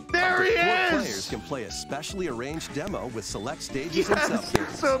 There he 4 is! players can play a specially arranged demo with select stages and Yes, sub-games. you're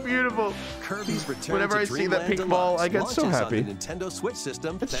so beautiful. Kirby's Return Whenever to I see that Dreamland pink ball, I Deluxe get so launches happy. On the Nintendo Switch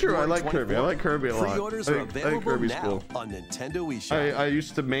system. It's true. I like Kirby. I like Kirby a lot. Pre-orders I are think available Kirby's now cool. on Nintendo eShop. I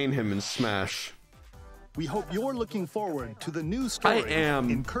used to main him in Smash. We hope you're looking forward to the new story I am.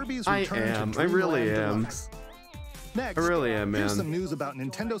 in Kirby's I Return am. to I Dreamland really am. Deluxe. Next, I really am, here's man. some news about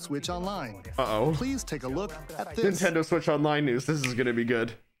Nintendo Switch Online. Uh-oh. Please take a look at this. Nintendo Switch Online news. This is gonna be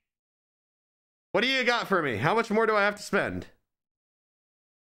good. What do you got for me? How much more do I have to spend?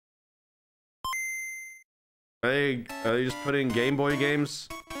 Are they just putting Game Boy games?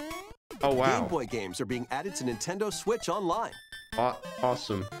 Oh wow. Game Boy games are being added to Nintendo Switch Online.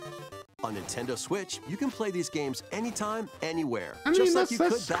 Awesome. On Nintendo Switch, you can play these games anytime, anywhere, I mean, just like you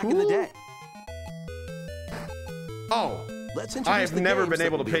could that's back in the cool. day. Oh, Let's introduce I have the never games been that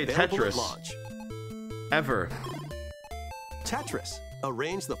able will to be play available at Tetris. launch. ever. Tetris.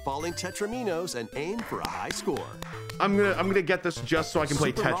 Arrange the falling Tetraminos and aim for a high score. I'm gonna get this just so I can play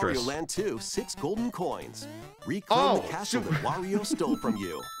Super Tetris. Mario Land 2, 6 golden coins. Reclaim the castle that Wario stole from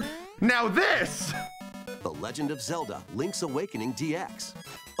you. Now this! The Legend of Zelda, Link's Awakening DX.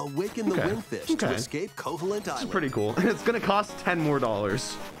 Awaken the Windfish to escape Koholint Island. It's pretty cool. And it's gonna cost $10 more.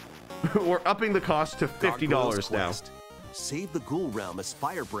 We're upping the cost to $50 now. Save the Ghoul Realm as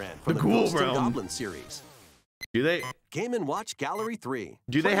Firebrand from the Ghoul Ghost and Realm. Goblin series. Do they? Game & Watch Gallery 3.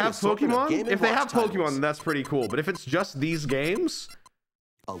 Do they Play an have assortment of Pokemon? Game & If they Watch have titles. Pokemon, that's pretty cool. But if it's just these games,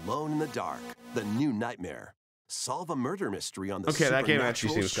 Alone in the Dark, The New Nightmare. Solve a murder mystery on the okay, that game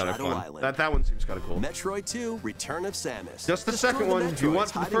actually seems kind of Shadow fun. Island. That one seems kind of cool. Metroid 2, Return of Samus. Just the Destroy second one. If you Metroids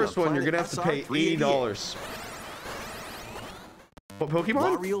want the hiding first on one, you're gonna Planet have to pay SR388. $80. What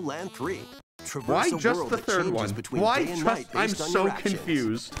Pokemon? Wario Land 3. Traverse Why a just world the that third changes one? between Why day and just? night I'm based on so your actions.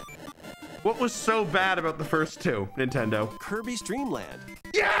 confused. What was so bad about the first two, Nintendo? Kirby's Dream Land.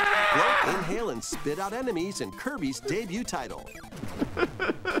 Yeah! Float, inhale, and spit out enemies in Kirby's debut title.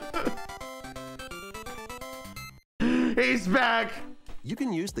 He's back! You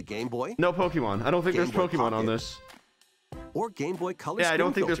can use the Game Boy No Pokemon. I don't think Game there's Boy Pokemon on Pocket. this. or Game Boy Color Yeah, I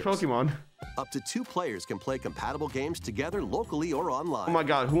don't screen think there's filters. Pokemon. Up to 2 players can play compatible games together locally or online. Oh my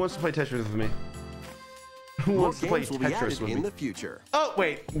god, who wants to play Tetris with me? Who More wants to play games will be Tetris added with in me? the future. Oh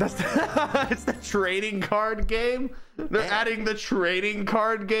wait, that's it's the trading card game. They're adding the trading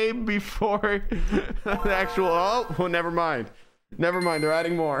card game before the actual. Oh, well, never mind. Never mind. They're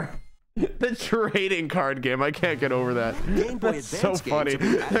adding more. The trading card game. I can't get over that. Game Boy That's so Advance funny. games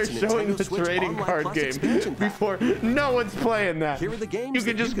will be added They're to showing Nintendo the Switch trading Online card Plus game expansion pack. before. No one's playing that. Here are the games You that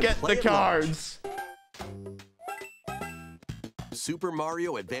can just you can get play the at launch. cards. Super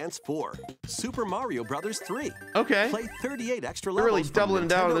Mario Advance 4, Super Mario Brothers 3. Okay. Play 38 extra They're levels. really doubling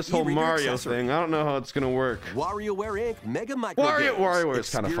down on Nintendo this whole e-reader Mario accessory. thing. I don't know how it's gonna work. WarioWare Inc. Mega Micro Games. WarioWare is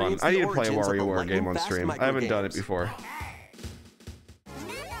kind of fun. Experience I the need to play a origins of the WarioWare game on lightning-fast stream. I micro haven't done it games. before.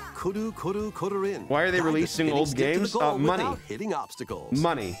 Kuru Kuru Kururin. Why are they Guide the releasing spinning old stick to the games? goal Money. without hitting obstacles.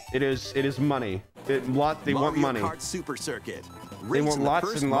 Money. It is money. They want Mario money. Kart Super Circuit. They Race want in the lots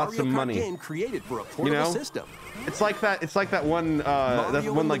first and lots Mario of Kart money. Game created for a portable know? system. It's like that one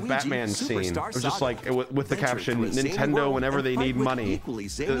Mario and like Luigi Batman scene. Superstar It was just Saga. like with the Venture caption into a zany Nintendo world whenever and they fight need with money. equally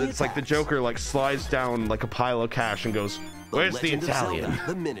zany It's like the attacks. Joker like slides down like a pile of cash and goes, "Where's the Legend of Italian?" Zelda,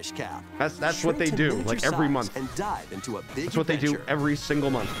 the Minish Cap. That's what they Shrink to do miniature like every size month. And dive into a big That's what they do adventure. every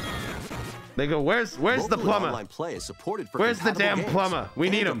single month. They go, "Where's the Local and plumber? online play is supported for Where's the compatible damn games. plumber? We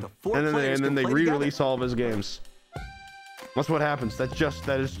And need up him." to 4 And players then can they play together. re-release all of his games. That's what happens. That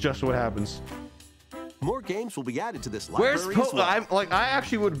is just what happens. More games will be added to this Where's library as well. I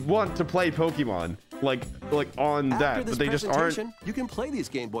actually would want to play Pokemon like on After that, this but they just aren't. presentation, you can play these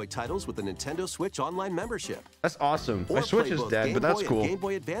Game Boy titles with a Nintendo Switch Online membership. That's awesome. My Or Switch play is both dead, Game but that's Boy cool. and Game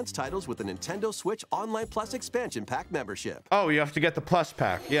Boy Advance titles with a Nintendo Switch Online Plus Expansion Pack membership. Oh, you have to get the Plus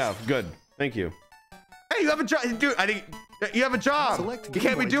pack. Yeah, good. Thank you. Hey, you have a job, dude. I think you have a job. Select You Game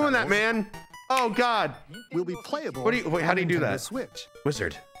can't be Boy doing that, titles. man. Oh God, Will be playable. Wait, how do you do on Nintendo that? Switch.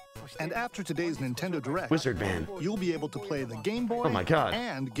 Wizard, And after today's Nintendo Direct, Wizard man. you'll be able to play the Game Boy Oh my God.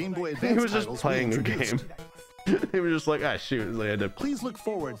 and Game Boy He Advance was just titles we playing a introduced. game. He was just like, ah, shoot. I had to. Please look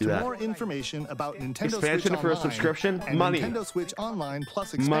forward Do to that. more information about Nintendo Expansion Switch for a Online subscription? and Money. Nintendo Switch Online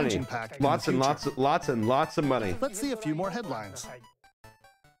Plus Money, Expansion Pack. in lots the and future. lots of money. Let's see a few more headlines.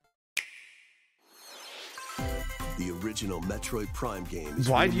 The original Metroid Prime game. Is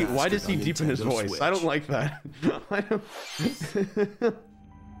Why remastered does he on deepen his Nintendo voice? Switch. I don't like that. I don't.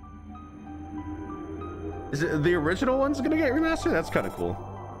 Is it the original one's gonna get remastered? That's kind of cool.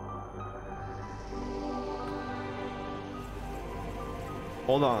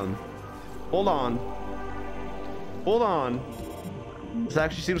 Hold on. Hold on. Hold on. This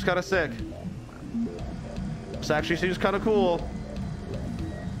actually seems kind of sick. This actually seems kind of cool.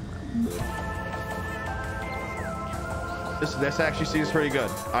 This actually seems pretty good.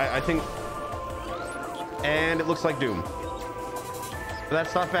 I think. And it looks like Doom. But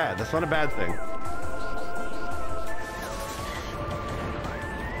that's not bad. That's not a bad thing.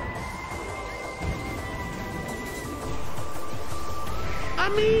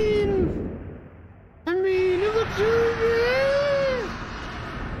 I mean, it looks good.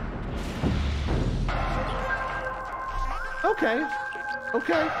 Okay.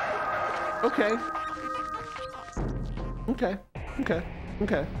 Okay. Okay. Okay. Okay.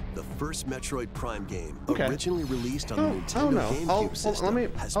 Okay. The first Metroid Prime game, Okay. originally released on Oh, the oh, Nintendo no. GameCube Oh, system, let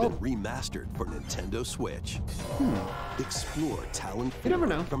me- has oh. been remastered for Nintendo Switch. Explore Talon You never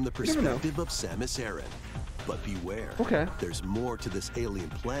 4 know. from the You never know. perspective of Samus Aran. But beware, Okay. there's more to this alien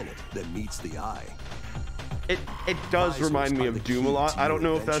planet than meets the eye. It does Visors remind me are of the Doom a key lot. to I your don't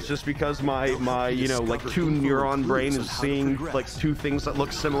know if that's adventure. just because my you know, like discover two info neuron and brain clues is on how to seeing progress. like two things that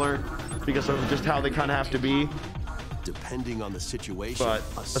look similar because of just how they kind of have to be. Depending on the situation, But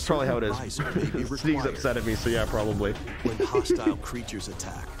a that's probably how it certain is. visor may be Sneak's required. upset at me, so yeah, probably. When hostile creatures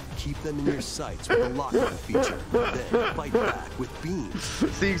attack, keep them in your sights with a lockdown feature. Then fight back with beams.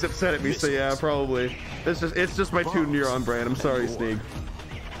 Sneak's upset at me, so yeah, probably. It's just my two neuron brain. I'm sorry, Sneak.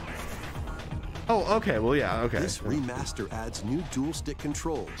 Oh, okay. Well, yeah, okay. This remaster adds new dual stick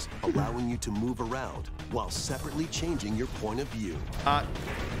controls, allowing you to move around while separately changing your point of view.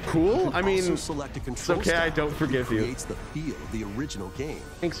 Cool. I mean, Also select a control okay, I style don't that forgive you. creates the feel of the original game.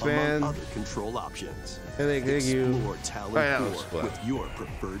 Thanks, among man. other control options. Thank you. Explore Talon Oh, yeah, that 4 was fun. with your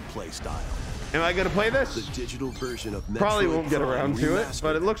preferred playstyle. am I gonna play The this? digital version of Metroid Probably won't get Prime around to it, Remastered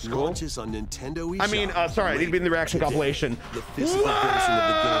but it looks cool. launches on Nintendo I mean, eShop sorry, I need to be in the reaction today. compilation. The physical version of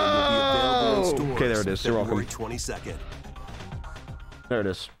the game will be available in Whoa! stores Okay, there it is. You're welcome. February 22nd. There it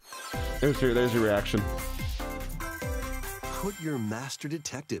is. There's your reaction. Put your master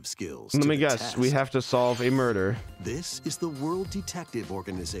detective skills Let to me the guess. test. We have to solve a murder. This is the World Detective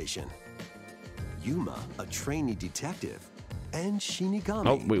Organization. Yuma, a trainee detective, and Shinigami,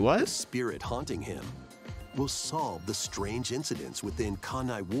 Oh, wait, what? the spirit haunting him, will solve the strange incidents within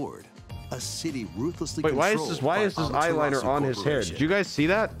Kanai Ward, a city ruthlessly Wait, why is controlled this? Why by is this Amaterasu eyeliner on his hair? Corporation. Did you guys see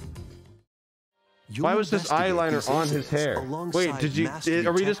that? You'll Why was this investigate eyeliner these on his incidents hair? alongside Wait, did you? master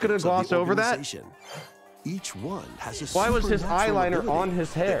Are we just gonna detectives of the gloss over that? organization. Each one has a Why was his supernatural eyeliner ability on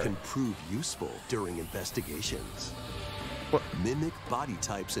his hair? that can prove useful during investigations. What? Mimic body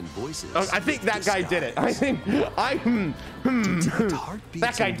types and voices. Oh, I think with that guy did it. I disguise. think Detect heartbeats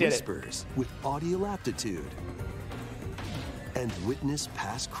that guy and did it. whispers with audio aptitude. and witness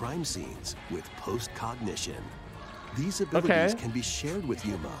past crime scenes with post-cognition. These abilities can be shared with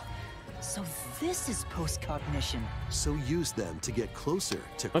Yuma. So this is post-cognition. So use them to get closer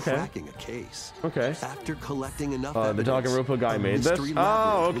to cracking a case. After collecting enough evidence, the Dog and Ropo guy made this?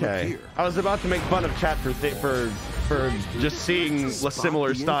 Oh, okay. I was about to make fun of chat for just seeing a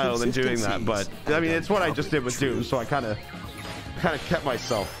similar style than doing that, but I mean, it's what I just did with Doom, so I kind of kept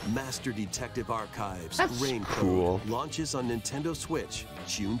myself. Master Detective Archives That's cool. Launches on Nintendo Switch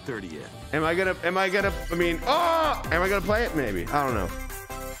June 30th. Am I gonna play it? Maybe. I don't know.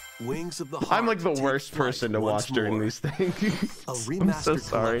 Wings of the Heart. I'm like the worst person to watch during these things. A remastered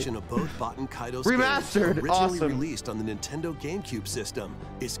collection of both Bot and Kaido's games, originally released on the Nintendo GameCube system,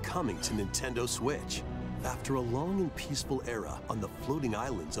 is coming to Nintendo Switch. After a long and peaceful era on the floating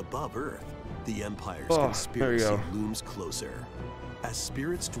islands above Earth, the Empire's conspiracy looms closer. As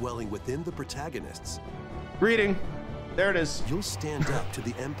spirits dwelling within the protagonists, reading, there it is. You'll stand up to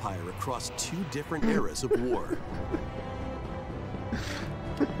the Empire across 2 different eras of war.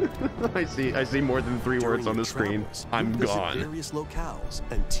 I see more than 3 words on the screen. I'm gone. Various locales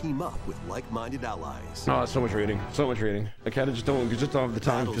and team up with like-minded allies. Oh, so much reading. So much reading. I kinda just don't have the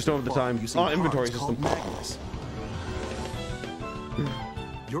time. Just don't have the time. Oh, inventory system.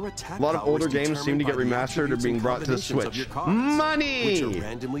 Your attack a lot of older games seem to get remastered or being brought to the Switch. Money! Which are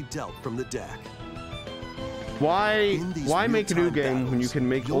randomly dealt from the deck. Why make a new game when you can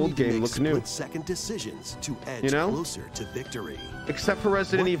make old game look new? Second decisions to edge closer to victory. Except for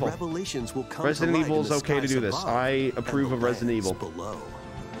Resident Evil. Resident Evil is okay to do this. I approve of Resident Evil.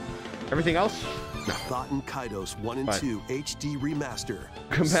 Everything else? No. Bot and Kaido's 1 and 2 HD remaster.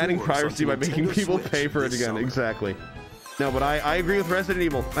 Combating piracy by making people pay for it again. Exactly. No, but I agree with Resident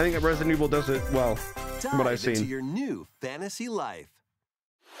Evil. I think that Resident Evil does it well, from what I've seen. Into your new fantasy life.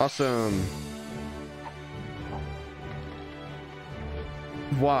 Awesome.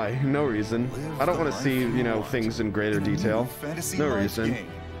 Why? No reason. I don't want to see, you know, things in greater detail. No reason.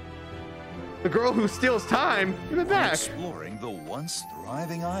 The girl who steals time. Give it back. Exploring the once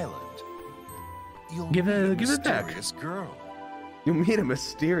thriving island. You'll give it back. Girl. You'll meet a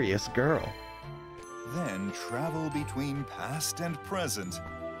mysterious girl. Then travel between past and present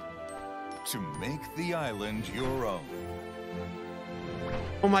to make the island your own.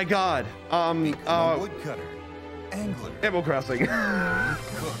 Oh my God. Become a woodcutter, angler, Animal Crossing.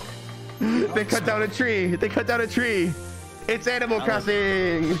 cook. They cut down a tree. They cut down a tree. It's Animal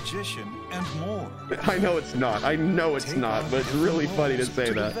Crossing. Magician and more. I know it's not. I know it's not, but it's really funny to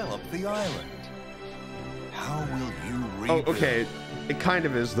say that. Develop the island. How will you read? Oh, okay. It kind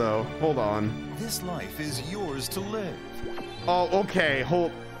of is though. Hold on. This life is yours to live. Oh, okay.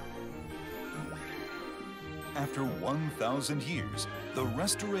 Hold. After 1,000 years, the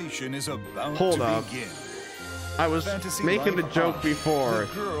restoration is about to begin. I was making the joke before,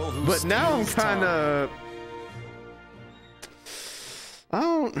 but now I'm kind of.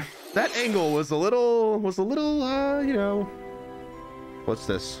 That angle was a little, you know. What's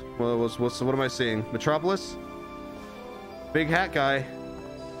this? What am I seeing? Metropolis? Big hat guy.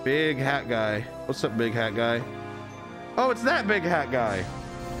 Big hat guy. What's up, big hat guy? Oh, it's that big hat guy.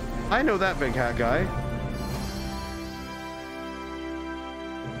 I know that big hat guy.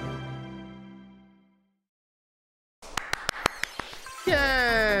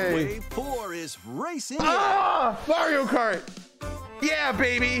 Yay! Wave 4 is racing. Ah! Mario Kart! Yeah,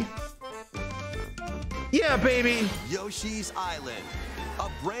 baby! Yeah, baby! Yoshi's Island. A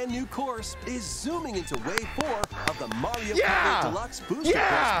brand new course is zooming into Wave 4 of the Mario Kart Deluxe Booster Course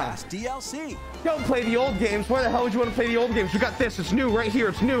Pass DLC. Don't play the old games. Why the hell would you want to play the old games? You got this. It's new right here.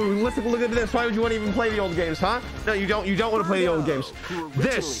 It's new. Look at this. Why would you want to even play the old games, huh? No, you don't. You don't want to play the old games.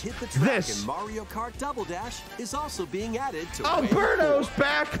 This. And Mario Kart Double Dash is also being added to Wave Birdo's 4.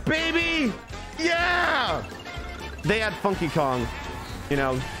 back, baby! Yeah! They had Funky Kong. You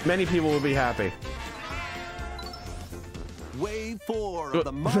know, many people will be happy. Wave 4 of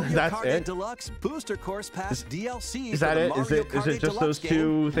the Mario Kart Deluxe Booster Course Pass DLC. Is that it? Is it just those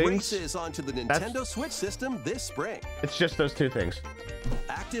two things? Races onto the Nintendo Switch system this spring. It's just those two things.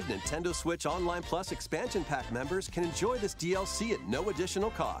 Active Nintendo Switch Online Plus expansion pack members can enjoy this DLC at no additional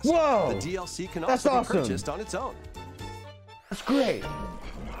cost. Whoa! The DLC can also be purchased on its own. That's great.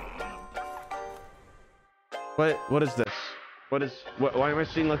 What is this? Why am I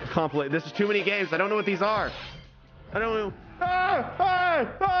seeing like a compilation? This is too many games. I don't know what these are. I don't know. Ah! Ah!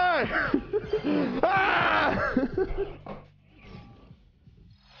 Ah! Ah!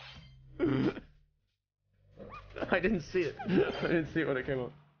 I didn't see it. I didn't see it when it came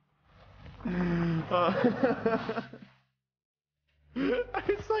up.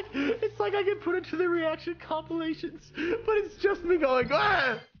 It's like it's like I get put into the reaction compilations, but it's just me going,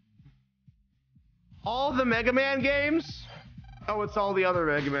 ah! All the Mega Man games? Oh, it's all the other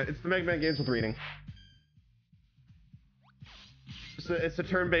Mega Man. It's the Mega Man games with reading. It's a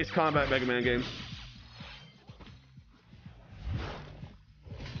turn-based combat Mega Man game.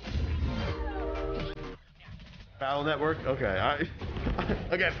 Battle Network? Okay,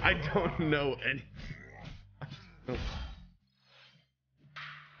 again, I don't know any.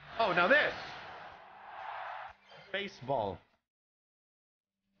 Oh, now this! Baseball.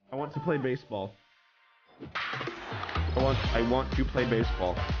 I want to play baseball. I want to play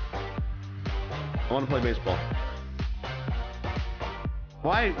baseball. I want to play baseball.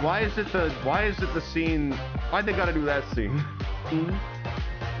 Why is it the scene? Why'd they gotta do that scene?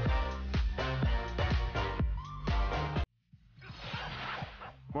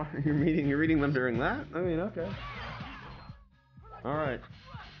 What, you're reading them during that? I mean, okay. All right.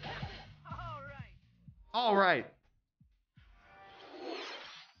 All right.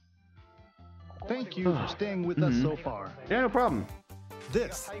 Thank you for staying with us so far. Yeah, no problem.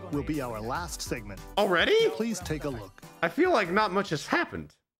 This will be our last segment. Already? Please take a look. I feel like not much has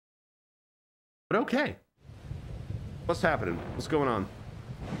happened. But okay. What's happening? What's going on?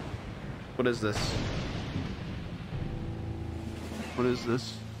 What is this? What is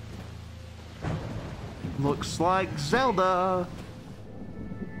this? Looks like Zelda.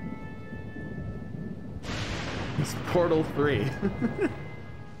 It's Portal 3.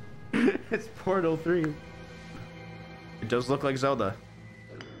 It's Portal 3. It does look like Zelda.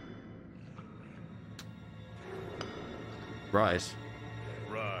 Rise.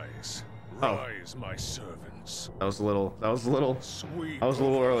 Rise. Oh. Rise, my servants. That was a little Sweep I was a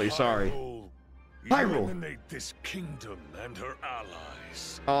little early, sorry. Hyrule. Eliminate this kingdom and her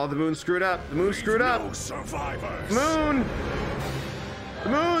allies. Oh, the moon screwed up. The moon screwed up. No survivors. Moon! The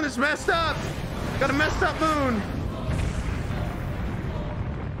moon is messed up! Got a messed up moon!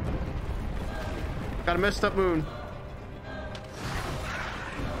 Got a messed up moon.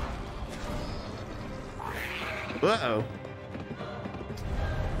 Uh-oh.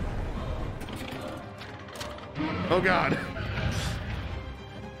 Oh god.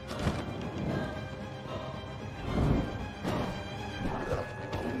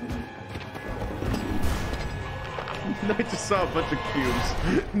 I just saw a bunch of cubes.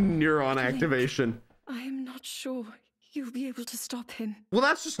 Neuron activation. I am not sure you'll be able to stop him. Well,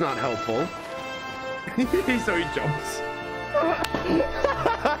 that's just not helpful. So he jumps.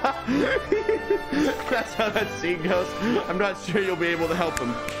 That's how that scene goes. I'm not sure you'll be able to help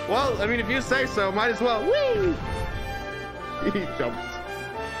him. Well, I mean, if you say so, might as well. Whee! He jumps.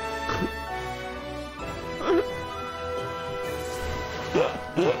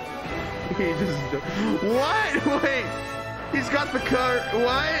 He just jumps. What? Wait! He's got the car.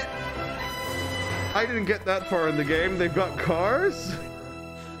 What? I didn't get that far in the game. They've got cars?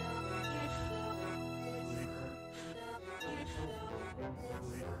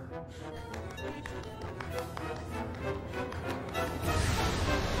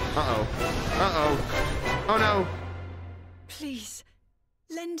 Uh-oh. Uh-oh. Oh no. Please,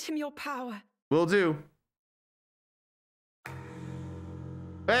 lend him your power. Will do.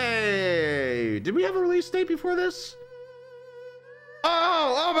 Hey! Did we have a release date before this?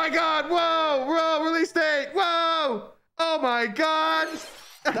 Oh! Oh my god! Whoa! Whoa! Release date! Whoa! Oh my god!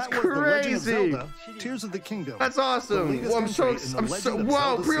 That's That was crazy! The Legend of Zelda, Tears of the Kingdom. That's awesome! Well, I'm so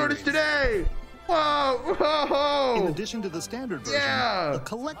whoa! Pre-orders today! Whoa! Whoa! In addition to the standard version, Yeah! a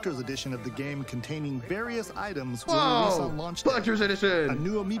collector's edition of the game containing various items will Whoa! release on launch day. Collector's edition! A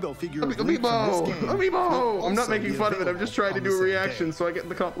new amiibo figure of Link from this Amiibo! game Amiibo! will I'm not also making be fun of it. I'm just trying to available do a on the same reaction day. so I get in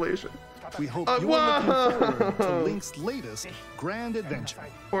the compilation. We hope you are looking forward to Link's latest grand adventure.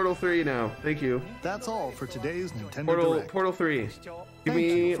 Portal 3 now. Thank you. That's all for today's Nintendo Direct. Portal 3. Give Thank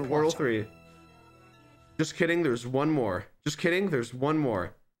me you for Portal watching. 3. Just kidding, there's one more. Just kidding, there's one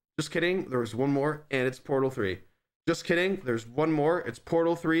more. Just kidding, there's one more, and it's Portal 3. Just kidding, there's one more, it's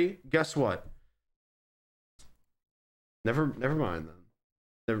Portal 3. Guess what? Never mind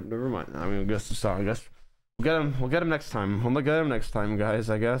then. Never mind. I mean, I guess sorry, I guess we'll get him next time. We'll get him next time, guys,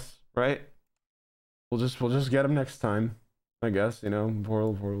 I guess. Right? We'll just get him next time. I guess, you know,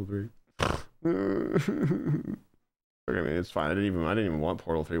 Portal 3. I mean, it's fine. I didn't even want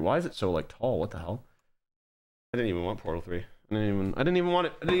Portal 3. Why is it so like tall? What the hell? I didn't even want Portal 3. I didn't even want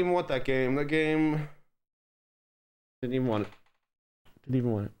it. I didn't even want that game. That game. Didn't even want it. Didn't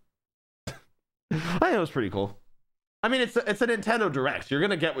even want it. I think it was pretty cool. I mean, it's a Nintendo Direct. You're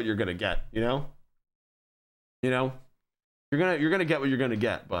gonna get what you're gonna get. You know. You know. You're gonna get what you're gonna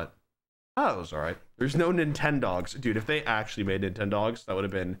get. But oh, it was all right. There's no Nintendogs. Dude, if they actually made Nintendogs, that would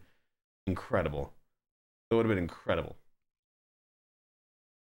have been incredible. It would have been incredible.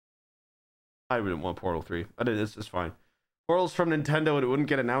 I wouldn't want Portal 3. It's fine. Portal's from Nintendo and it wouldn't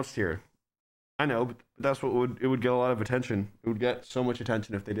get announced here. I know, but that's what it would get a lot of attention. It would get so much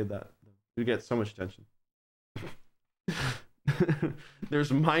attention if they did that. It would get so much attention.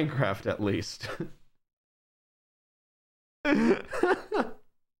 There's Minecraft at least.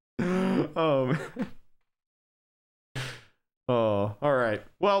 Oh, man. Oh, all right.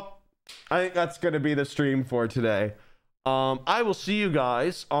 Well, I think that's going to be the stream for today. I will see you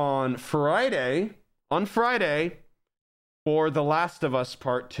guys on Friday. For The Last of Us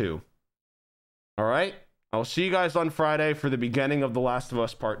Part 2. All right? I'll see you guys on Friday for the beginning of The Last of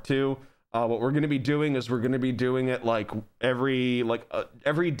Us Part 2. What we're going to be doing is we're going to be doing it like every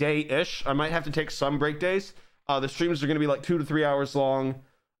day-ish. I might have to take some break days. The streams are going to be like 2 to 3 hours long.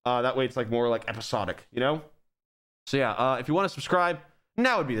 That way it's like more like episodic, you know? So yeah, if you want to subscribe,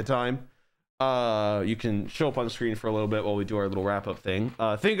 now would be the time. You can show up on the screen for a little bit while we do our little wrap-up thing.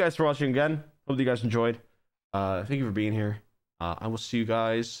 Thank you guys for watching again. Hope you guys enjoyed. Thank you for being here. I will see you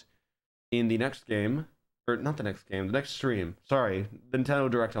guys in the next game. Or not the next game, the next stream. Sorry, Nintendo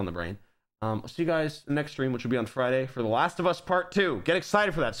Direct on the brain. I'll see you guys in the next stream, which will be on Friday, for The Last of Us Part 2. Get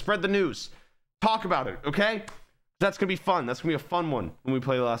excited for that. Spread the news. Talk about it, okay? That's going to be fun. That's going to be a fun one when we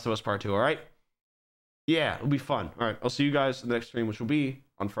play The Last of Us Part 2, all right? Yeah, it'll be fun. All right, I'll see you guys in the next stream, which will be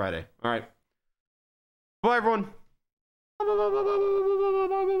on Friday. All right. Bye, everyone.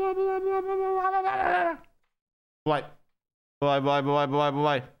 Bye. Bye, bye, bye, bye, bye,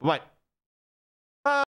 bye, bye.